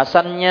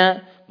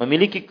pembahasannya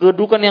memiliki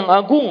kedudukan yang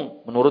agung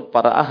menurut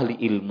para ahli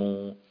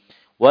ilmu.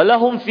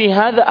 Walahum fi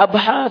hadza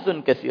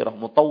abhathun katsirah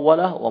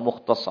mutawwalah wa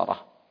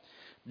mukhtasarah.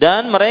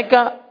 Dan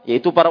mereka,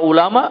 yaitu para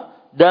ulama,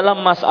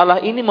 dalam masalah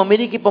ini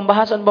memiliki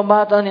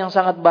pembahasan-pembahasan yang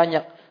sangat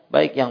banyak,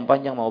 baik yang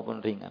panjang maupun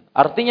ringan.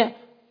 Artinya,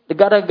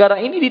 gara-gara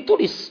ini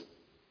ditulis.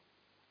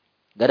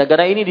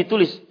 Gara-gara ini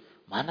ditulis.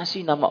 Mana sih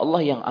nama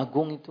Allah yang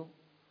agung itu?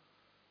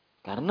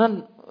 Karena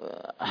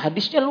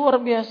hadisnya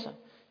luar biasa.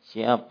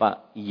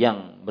 Siapa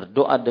yang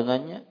berdoa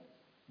dengannya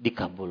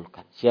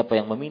dikabulkan. Siapa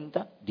yang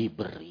meminta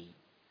diberi.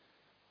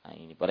 Nah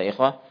ini para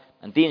ikhwah.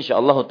 Nanti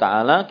insyaAllah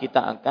ta'ala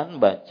kita akan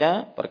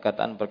baca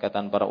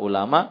perkataan-perkataan para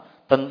ulama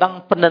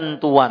tentang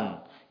penentuan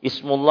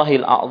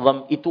Ismullahil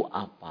A'zam itu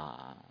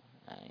apa.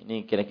 Nah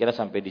ini kira-kira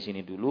sampai di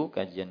sini dulu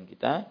kajian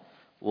kita.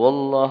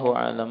 Wallahu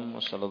a'lam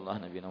wa sallallahu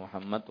nabiyana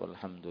Muhammad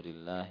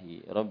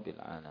walhamdulillahi rabbil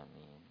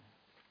alamin.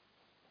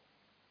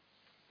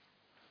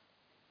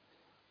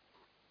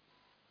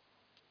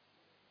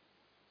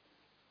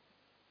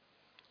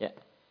 Ya,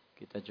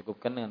 kita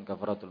cukupkan dengan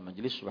kafaratul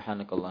majlis.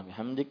 Subhanakallahumma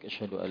hamdik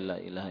asyhadu an la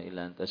ilaha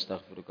illa anta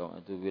astaghfiruka wa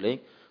atubu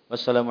ilaik.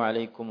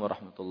 Wassalamualaikum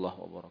warahmatullahi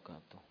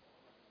wabarakatuh.